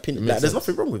 in my opinion, like, there's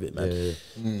nothing wrong with it, man.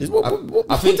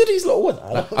 What did these lot want?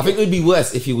 I think it would be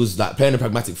worse if he was like playing a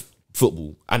pragmatic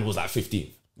football and was like 15.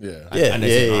 And they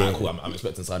said, alright, cool, I'm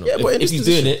expecting sign up. If he's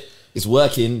doing it, it's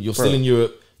working, you're still in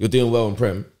Europe, you're doing well in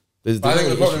Prem. I think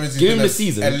the problem is give him the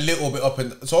season a little bit up,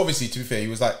 and so obviously to be fair, he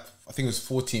was like I think it was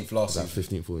 14th last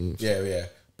season, 15th, 14th. Yeah.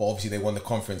 But obviously they won the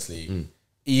Conference League.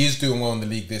 He is doing well in the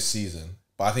league this season,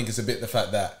 but I think it's a bit the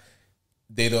fact that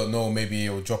they don't know. Maybe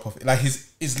he'll drop off. Like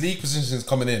his league positions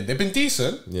coming in, they've been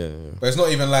decent. But it's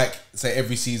not even like say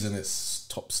every season it's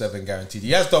top 7 guaranteed. He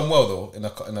has done well though in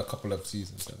a couple of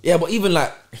seasons. So. Yeah, but even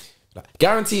like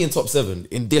guaranteeing top 7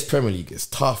 in this Premier League is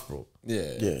tough, bro.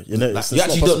 You know, like, you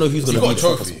actually don't know who's going to got a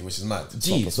trophy, which is mad.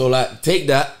 So like take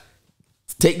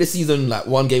the season like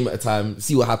one game at a time,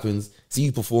 see what happens, see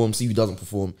who performs, see who doesn't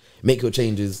perform, make your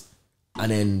changes,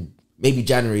 and then maybe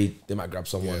January they might grab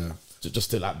someone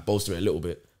just to like bolster it a little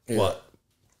bit. But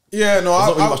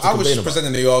I was just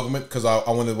presenting the argument because I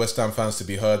wanted West Ham fans to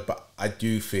be heard, but I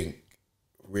do think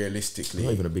realistically,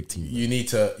 not even a big team. You need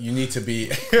to be.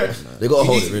 They got to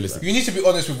hold it realistically. You need to be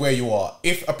honest with where you are.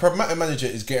 If a pragmatic manager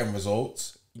is getting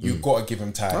results, you've got to give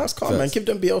him time. That's calm, man. Give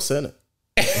them Bielsa,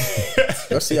 innit?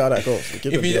 Let's see how that goes.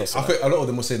 Give them Bielsa. I think a lot of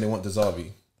them were saying they want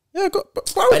Dezavi. Yeah, And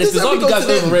it's Deserby guy's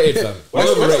overrated, fam. Why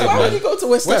would he go to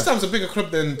West Ham? West Ham's a bigger club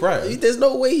than Brighton. There's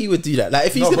no way he would do that. Like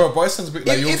if he's bro, West Ham's big.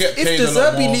 Like you'll get paid a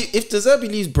lot more. If Deserby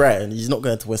leaves Brighton, he's not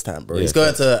going to West Ham, bro. He's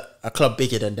going to a club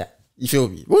bigger than that. You feel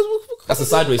me? That's a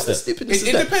sideways step. It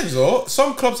depends, though.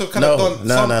 Some clubs have kind of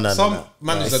done. Some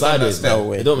managers have done that step. No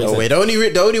way.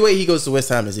 The only way he goes to West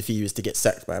Ham is if he was to get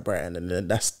sacked by Brighton, and then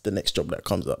that's the next job that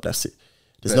comes up. That's it.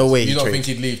 There's no way. You don't think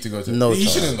he'd leave to go to? No, he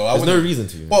shouldn't though. There's no reason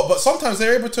to. But sometimes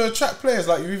they're able to attract players.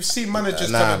 Like you've seen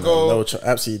managers kind of go,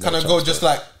 absolutely, kind of go just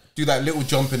like do that little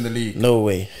jump in the league. No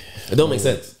way. It don't make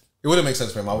sense. It wouldn't make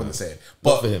sense for him. I wouldn't say it.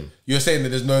 But for him, you're saying that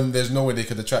there's no way they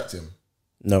could attract him.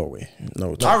 No way.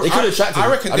 No. They could attract him. I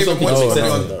reckon David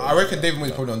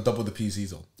Moyes probably on double the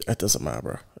PCs on. That doesn't matter,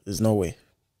 bro. There's no way.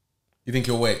 You think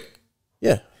he'll wait?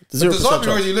 Yeah. Deserby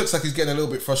already looks like he's getting a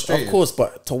little bit frustrated. Of course,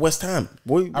 but to West Ham.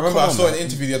 Boy, I remember I saw an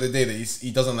interview the other day that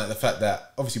he doesn't like the fact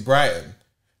that obviously Brighton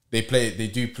they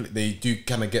do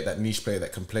kind of get that niche player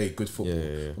that can play good football.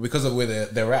 Yeah. Because of where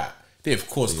they're at, they of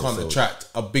course can't attract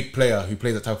a big player who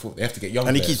plays that type of football. They have to get young.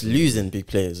 And players. He keeps losing big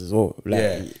players as well.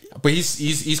 But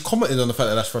he's commented on the fact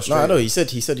that that's frustrating. No, I know. He said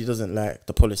he doesn't like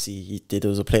the policy. There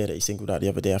was a player that he singled out the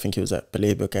other day. I think it was that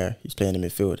Baleba guy. He's playing in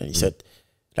midfield, and he said.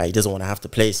 Like he doesn't want to have to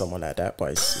play someone like that,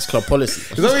 but it's club policy.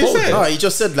 Is that what he said? No, he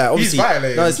just said like obviously. He's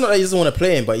violating. No, it's not that he doesn't want to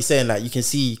play him, but he's saying like you can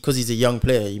see because he's a young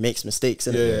player, he makes mistakes.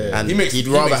 Yeah. And he makes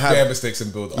bare mistakes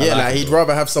in build. Yeah, like he'd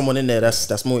rather have someone in there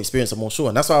that's more experienced and more sure.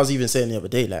 And that's what I was even saying the other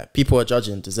day. Like people are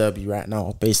judging Deserby right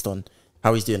now based on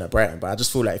how he's doing at Brighton, but I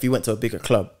just feel like if he went to a bigger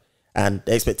club and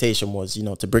the expectation was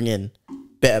to bring in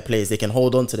better players, they can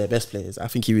hold on to their best players. I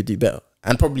think he would do better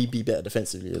and probably be better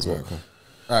defensively as well. All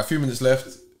right, a few minutes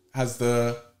left. Has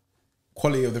the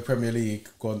quality of the Premier League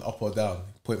gone up or down?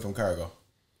 Point from Carragher.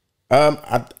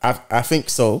 I think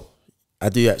so. I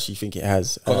do actually think it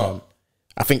has.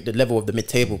 I think the level of the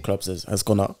mid-table clubs has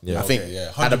gone up. Yeah, I think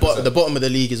at the bottom of the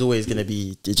league is always going to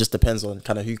be. It just depends on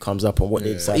kind of who comes up and what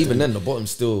they decide. Even then, the bottom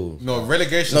still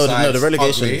relegation. The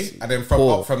relegation, ugly, and then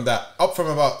up from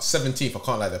about 17th. I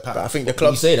can't like the pack. But I think the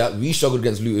club. You say that we struggled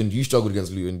against Luton. You struggled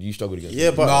against Luton. You struggled against.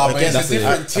 Yeah, but again, it's a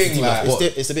different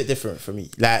thing. It's a bit different for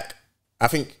me. Like I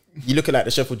think you look at like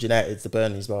the Sheffield Uniteds, the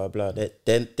Burnleys, blah blah blah.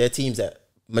 They're teams that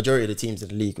majority of the teams in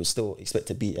the league would still expect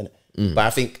to beat in it. But I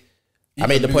think. I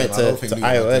made the point to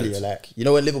Ayo earlier, like,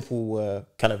 when Liverpool were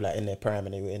kind of like in their prime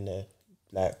and they were in their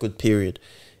like good period,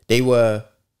 they were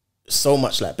so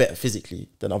much like better physically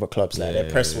than other clubs. Like their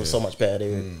press was so much better.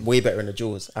 They were way better in the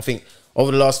jaws. I think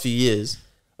over the last few years,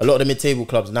 a lot of the mid-table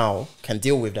clubs now can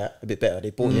deal with that a bit better.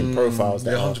 They brought in profiles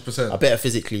that 100%. Are better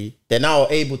physically. They're now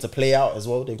able to play out as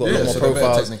well. They've got a lot more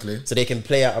profiles, so they can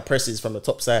play out a presses from the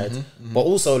top side. But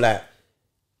also like,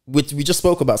 we just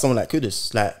spoke about someone like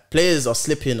Kudus. Like players are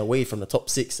slipping away from the top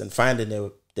six and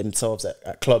finding themselves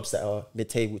at clubs that are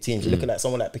mid-table teams. You look at like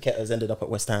someone like Paqueta's ended up at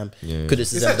West Ham.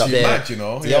 Kudus has ended up there.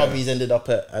 Diaby's ended up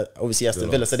at obviously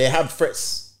Aston Villa. So they have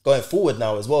threats going forward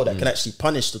now as well that can actually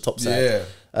punish the top side.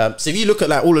 So if you look at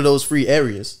like all of those three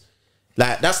areas,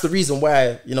 like that's the reason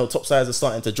why top sides are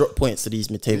starting to drop points to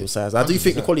these mid-table sides. I do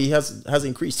think the quality has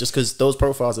increased just because those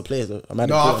profiles of players are mad.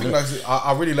 No, I think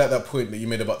I really like that point that you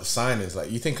made about the signings. Like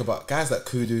you think about guys like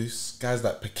Kudus, guys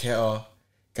like Paqueta,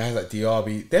 guys like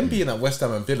Diaby. Them being at West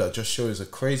Ham and Villa just shows a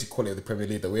crazy quality of the Premier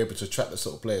League that we're able to attract the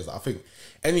sort of players. I think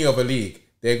any other league,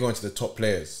 they're going to the top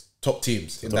players, top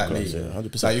teams in that league.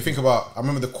 100%. Like you think about, I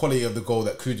remember the quality of the goal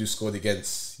that Kudus scored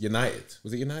against United.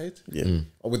 Was it United? Yeah.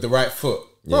 Or with the right foot.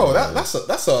 Bro,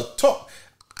 that's a top.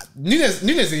 Nunes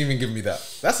didn't even give me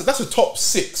that. That's a top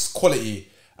 6 quality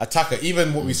attacker.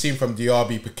 Even what we've seen from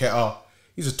Diaby, Paqueta,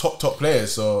 he's a top player.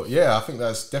 So yeah, I think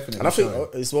that's definitely. And I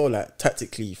think as well, like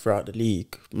tactically throughout the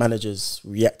league, managers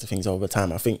react to things over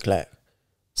time. I think like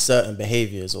certain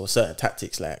behaviors or certain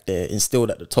tactics, like they're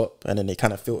instilled at the top, and then they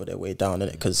kind of filter their way down in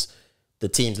it because the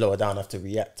teams lower down have to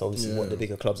react to obviously what the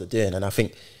bigger clubs are doing. And I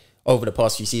think over the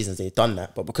past few seasons they've done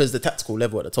that, but because the tactical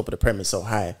level at the top of the Prem is so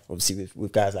high, obviously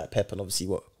with guys like Pep and obviously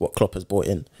what Klopp has brought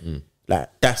in, like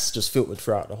that's just filtered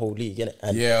throughout the whole league, innit?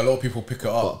 And a lot of people pick it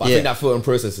up. But I think that filtering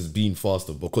process has been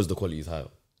faster because the quality is higher.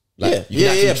 Like, you can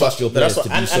actually trust your players to do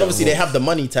and obviously they have the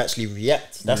money to actually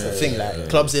react. That's the thing. Like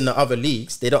clubs in the other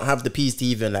leagues, they don't have the P's to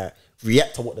even like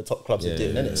react to what the top clubs are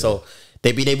doing, innit? So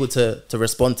they've been able to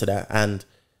respond to that, and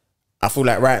I feel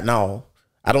like right now,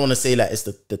 I don't want to say like it's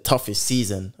the toughest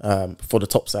season for the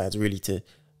top sides really to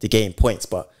gain points,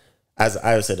 but as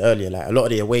I said earlier, like a lot of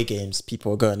the away games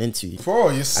people are going into, bro,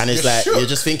 and it's like shook. You're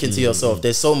just thinking to yourself,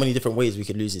 there's so many different ways we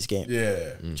could lose this game. Do you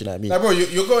know what I mean? Like, bro,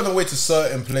 you're going away to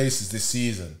certain places this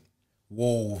season.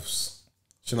 Wolves,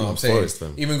 do you know what I'm saying? Forest,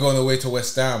 even going away to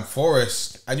West Ham,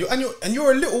 Forest, and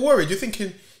you're a little worried. You're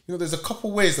thinking there's a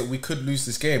couple ways that we could lose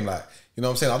this game. Like, you know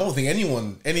what I'm saying? I don't think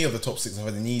any of the top 6 have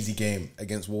had an easy game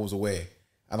against Wolves away.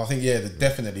 And I think,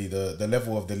 definitely the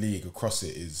level of the league across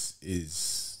it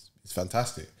is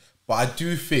fantastic. But I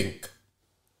do think,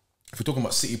 if we're talking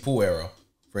about City Pool era,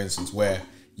 for instance, where,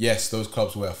 yes, those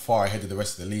clubs were far ahead of the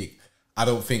rest of the league, I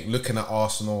don't think looking at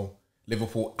Arsenal,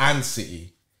 Liverpool and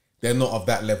City, they're not of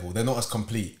that level. They're not as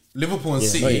complete. Liverpool and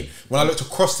City, when I looked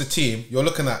across the team, you're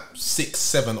looking at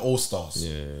 6-7 all-stars.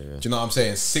 Yeah. Do you know what I'm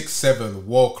saying? 6-7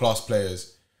 world-class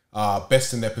players,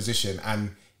 best in their position.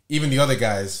 And even the other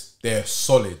guys, they're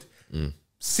solid.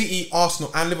 City,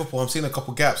 Arsenal and Liverpool, I'm seeing a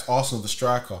couple gaps. Arsenal, the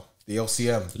striker, the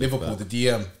LCM. Liverpool, the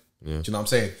DM. Do you know what I'm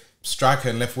saying? Striker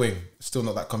and left wing, still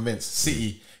not that convinced.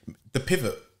 City, the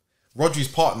pivot. Rodri's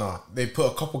partner, they put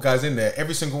a couple guys in there.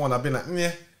 Every single one, I've been like,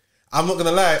 meh. I'm not going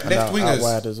to lie. Left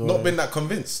wingers, not been that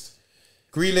convinced.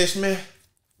 Grealish, meh.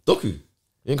 Doku.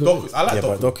 I like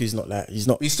Doku. But Doku's not like, he's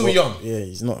still young. Yeah,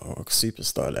 he's not a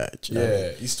superstar.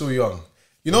 Like, He's still young.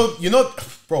 You know,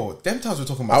 bro, them times we're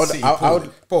talking about City,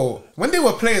 bro, when they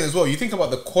were playing as well, you think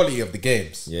about the quality of the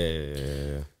games.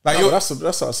 Yeah. Like, that's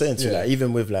what I was saying to you. Like,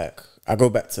 even with like, I go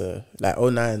back to like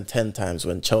 09-10 times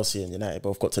when Chelsea and United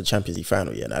both got to the Champions League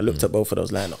final, and I looked at both of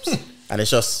those lineups, and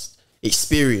it's just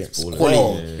experience,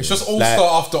 quality. It's just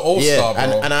all-star after all-star,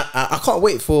 bro. And I can't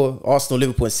wait for Arsenal,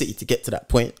 Liverpool and City to get to that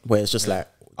point where it's just like,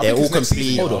 they're all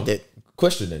complete. Hold on.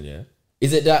 Question then,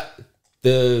 Is it that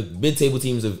the mid-table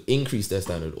teams have increased their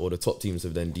standard, or the top teams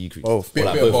have then decreased? Both. Bit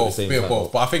of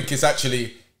both. But I think it's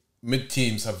actually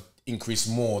mid-teams have increased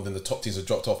more than the top teams have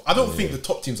dropped off. I don't think the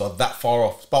top teams are that far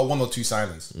off. It's about 1 or 2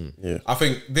 signings. I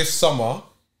think this summer,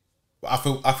 I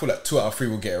feel like 2 out of 3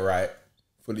 will get it right.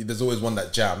 There's always one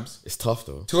that jams. It's tough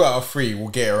though. 2 out of 3 will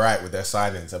get it right with their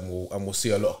signings, and we'll see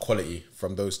a lot of quality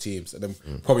from those teams. And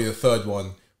then probably the third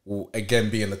one will again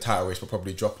be in the title race, but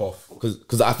probably drop off.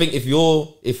 Because I think if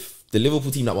the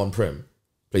Liverpool team that won Prem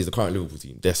plays the current Liverpool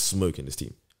team, they're smoking this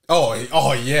team. Oh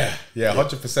yeah,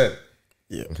 100%.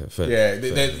 Yeah, okay, fair. Yeah,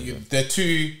 they're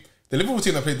two. The Liverpool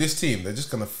team that played this team, they're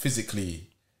just gonna physically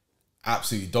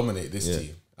absolutely dominate this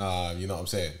team. You know what I'm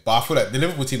saying? But I feel like the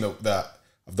Liverpool team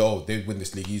they'd win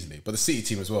this league easily. But the City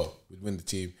team as well would win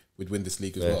this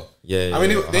league as well. Yeah. I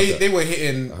mean, they were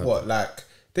hitting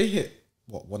they hit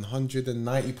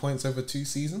 190 points over 2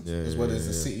 seasons as well as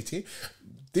the City team.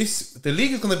 The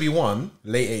league is going to be won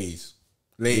late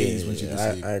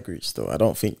 80s. I agree. Still, I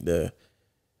don't think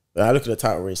when I look at the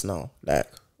title race now, like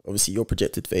obviously you're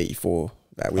projected for 84.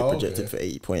 Like we're projected for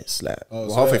 80 points. Like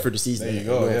we're halfway through the season, there you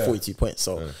go, we're 42 points.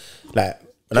 So like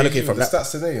when I look at it from that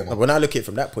stats today, when I look at it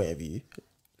from that point of view,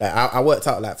 like I worked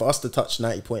out like for us to touch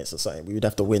 90 points or something, we would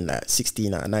have to win like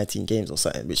 16 out of 19 games or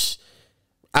something, which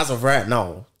as of right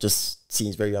now just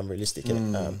seems very unrealistic.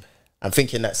 I'm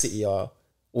thinking that City are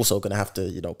also going to have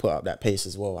to, put up that pace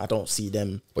as well. I don't see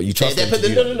them. But you trust them to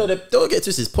do No. Don't get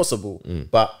twisted. It's possible.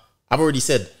 But I've already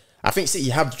said, I think City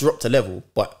have dropped a level,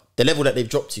 but the level that they've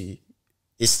dropped to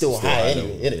is still high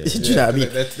anyway. Do you know what I mean?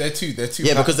 They're too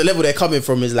yeah, because the level they're coming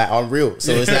from is like unreal.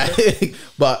 So it's like,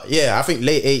 but yeah, I think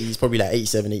late 80s, probably like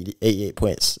 87, 88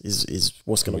 points is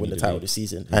what's going to win the title this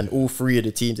season. And all 3 of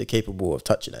the teams are capable of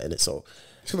touching that in it. So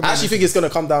I actually think it's going to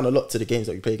come down a lot to the games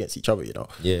that we play against each other, honestly.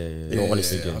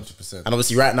 100%. And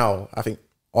obviously right now, I think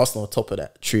Arsenal are top of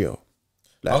that trio.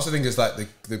 I also think it's like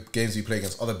the games we play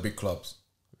against other big clubs.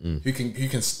 Who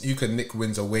can nick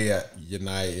wins away at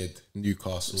United,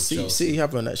 Newcastle, Chelsea. City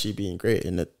haven't actually been great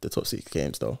in the top 6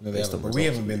 games though. No, they haven't, but we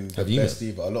haven't been the best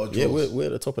either. A lot of draws. Yeah, we're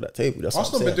at the top of that table. That's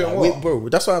Arsenal what I'm been saying. doing well, bro.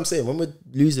 That's what I'm saying. When we're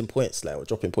losing points, like we're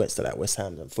dropping points to like West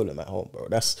Ham and Fulham at home, bro.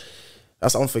 That's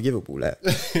unforgivable. Like,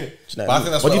 I think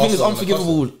that's what do you think is Arsenal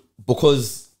unforgivable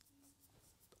because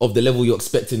of the level you're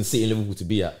expecting City and Liverpool to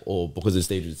be at, or because of the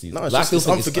stage of the season? No, it's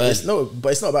unforgivable.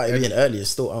 But it's not about it being early. It's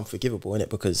still unforgivable, innit?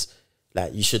 Because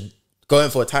like you should. Going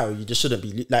for a title, you just shouldn't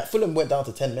be like Fulham went down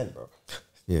to 10 men, bro.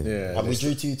 Yeah, and we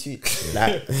drew 2-2.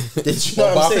 Like,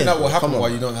 but I think that will happen while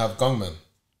you don't have gunmen.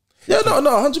 Yeah, no,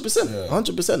 100%,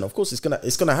 100%. Of course,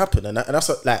 it's gonna happen, and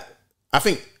that's like I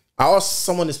think I asked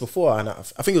someone this before, and I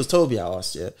think it was Toby. I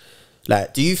asked,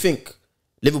 like, do you think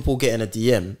Liverpool getting a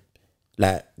DM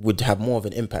like would have more of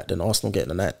an impact than Arsenal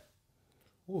getting a 9?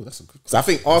 Oh, that's a good. So I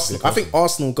think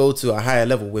Arsenal go to a higher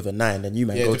level with a 9 than you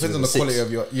might go to. Depends on the the quality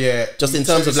of your just in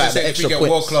terms of like the extra points.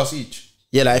 World class each.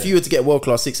 Yeah, like if you were to get world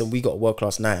class 6 and we got world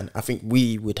class 9, I think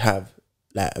we would have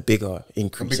like a bigger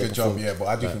increase. A bigger jump, but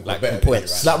I do think like better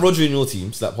points. Slap Rodri in your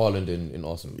team, slap Haaland in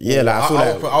Arsenal. Yeah, like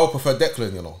I would prefer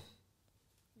Declan.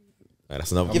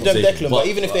 That's another. Give them Declan, but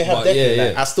even if they have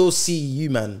Declan, I still see you,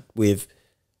 man, with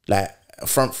like a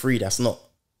front 3 that's not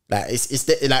Like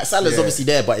like Salah's obviously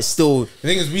there, but it's still. The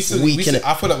thing is,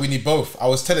 I feel like we need both. I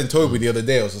was telling Toby the other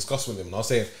day, I was discussing with him, and I was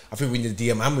saying, I think we need a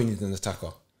DM and we need an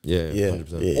attacker. Yeah.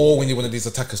 100%. Or we need one of these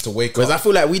attackers to wake up. Because I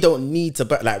feel like we don't need to,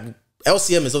 like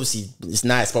LCM is obviously it's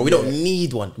nice, but we don't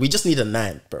need one. We just need a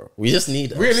 9, bro. We just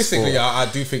need. Realistically, I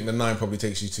do think the 9 probably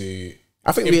takes you to.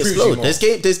 I think we explode.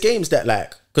 There's games that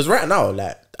like, because right now,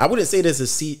 like, I wouldn't say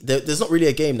there's not really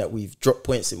a game that we've dropped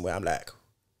points in where I'm like,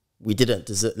 we didn't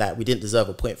deserve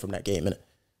a point from that game, innit?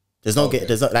 There's no game.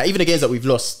 There's not like even the games that we've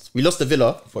lost. We lost to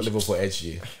Villa for Liverpool edge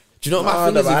you. Do you know what my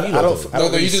thing is? I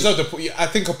don't. You deserve the point. I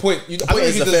think a point. I don't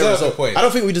think you deserve a point. I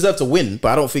don't think we deserve to win, but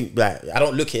I don't think like I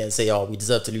don't look here and say, oh, we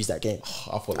deserve to lose that game.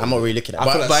 I'm not really looking at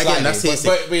it. But again, that's it.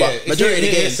 But majority of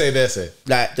the games, say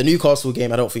like the Newcastle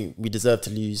game, I don't think we deserve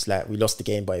to lose. Like we lost the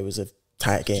game, but it was a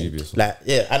tight game. Dubious. Like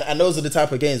and those are the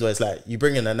type of games where it's like you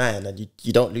bring in a 9 and you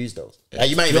don't lose those. Like,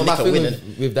 you might even nick a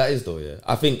win. With that is though,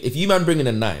 I think if you man bring in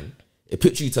a 9, it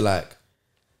puts you to like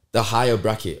the higher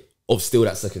bracket of still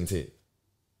that second tier.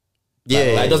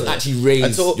 Like it doesn't actually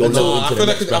raise your level. I feel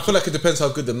like it depends how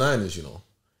good the 9 is, you know.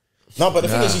 No, but the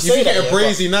thing is, you get a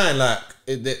brazy 9, like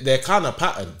they're kind of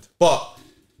patterned, but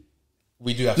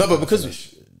we do have but because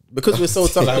we're so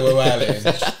tough. Like we're violating.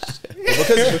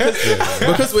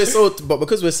 because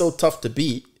we're so tough to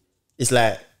beat, it's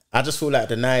like I just feel like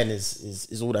the 9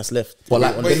 is all that's left. But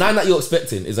like the 9 that you're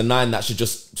expecting is a 9 that should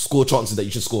just score chances that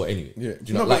you should score anyway. Yeah,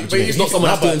 do you know? Like it's not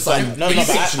someone that's doing something.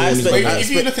 If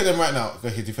you look at them right now,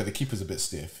 the keeper's a bit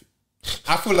stiff.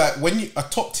 I feel like when a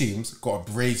top team's got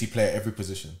a brazy player at every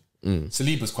position.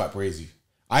 Saliba's quite brazy.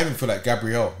 I even feel like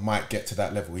Gabriel might get to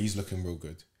that level. He's looking real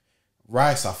good.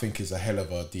 Rice, I think, is a hell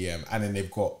of a DM, and then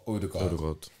they've got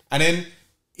Odegaard. And then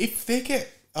if they get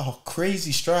a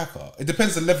crazy striker, it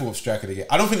depends the level of striker they get.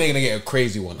 I don't think they're gonna get a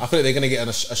crazy one. I feel like they're gonna get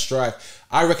a strike.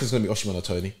 I reckon it's gonna be Osimhen or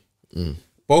Tony.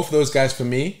 Both of those guys for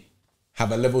me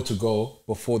have a level to go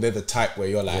before they're the type where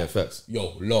you're like,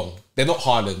 yo, long. They're not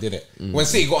Haaland, did it? When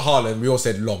City got Haaland, we all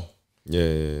said long.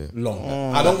 Yeah.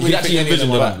 Long. I don't really think any of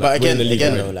them. But again,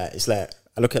 though, like it's like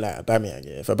I look at like Aubameyang.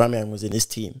 Yeah, if Aubameyang was in his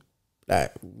team,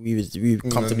 like we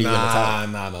comfortably win the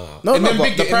title. No,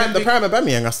 but the prime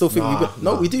Aubameyang, I still think we would.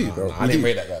 No, we do, bro. I didn't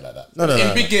rate that guy like that. No.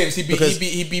 In big games, he'd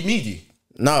be meaty.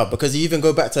 No, because you even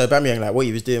go back to Aubameyang, like what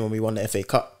he was doing when we won the FA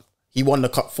Cup. He won the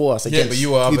cup for us against.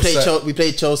 Yeah, but we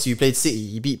played Chelsea, we played City.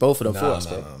 He beat both of them for us,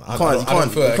 bro. You can't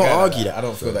argue that. I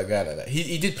don't feel that guy like that.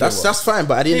 He did play well. That's fine,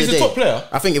 but at the end of the day, he's a top player.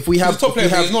 I think if we have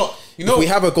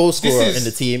a goal scorer in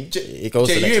the team, it goes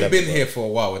to the next level. You ain't been here for a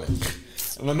while, innit?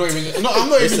 I'm not even trying to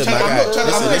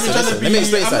be. Let me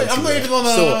explain something. I'm not even on a.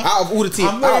 So out of all the teams,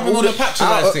 I'm not even on the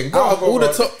patronising thing. Out of all the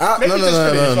top, no.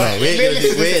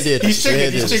 He's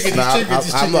triggered.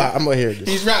 I'm not hearing this.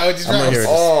 He's rattled.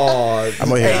 I'm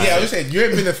not hearing this. Yeah, I'm just saying you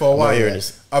ain't been there for a while. I'm not hearing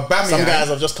this. Some guys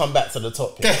have just come back to the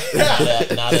top.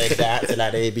 Now they're acting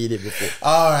like they beat it before.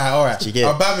 All right.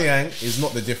 Aubameyang is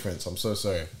not the difference. I'm so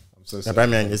sorry.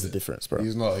 Aubameyang is the difference, bro.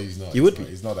 He's not. He would be.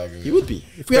 He's not that good. He would be.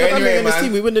 If we had Aubameyang in this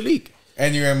team, we win the league.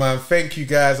 Anyway, man, thank you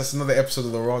guys. That's another episode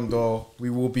of the Rondo. We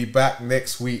will be back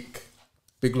next week.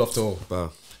 Big love to all.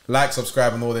 Like,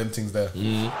 subscribe, and all them things there.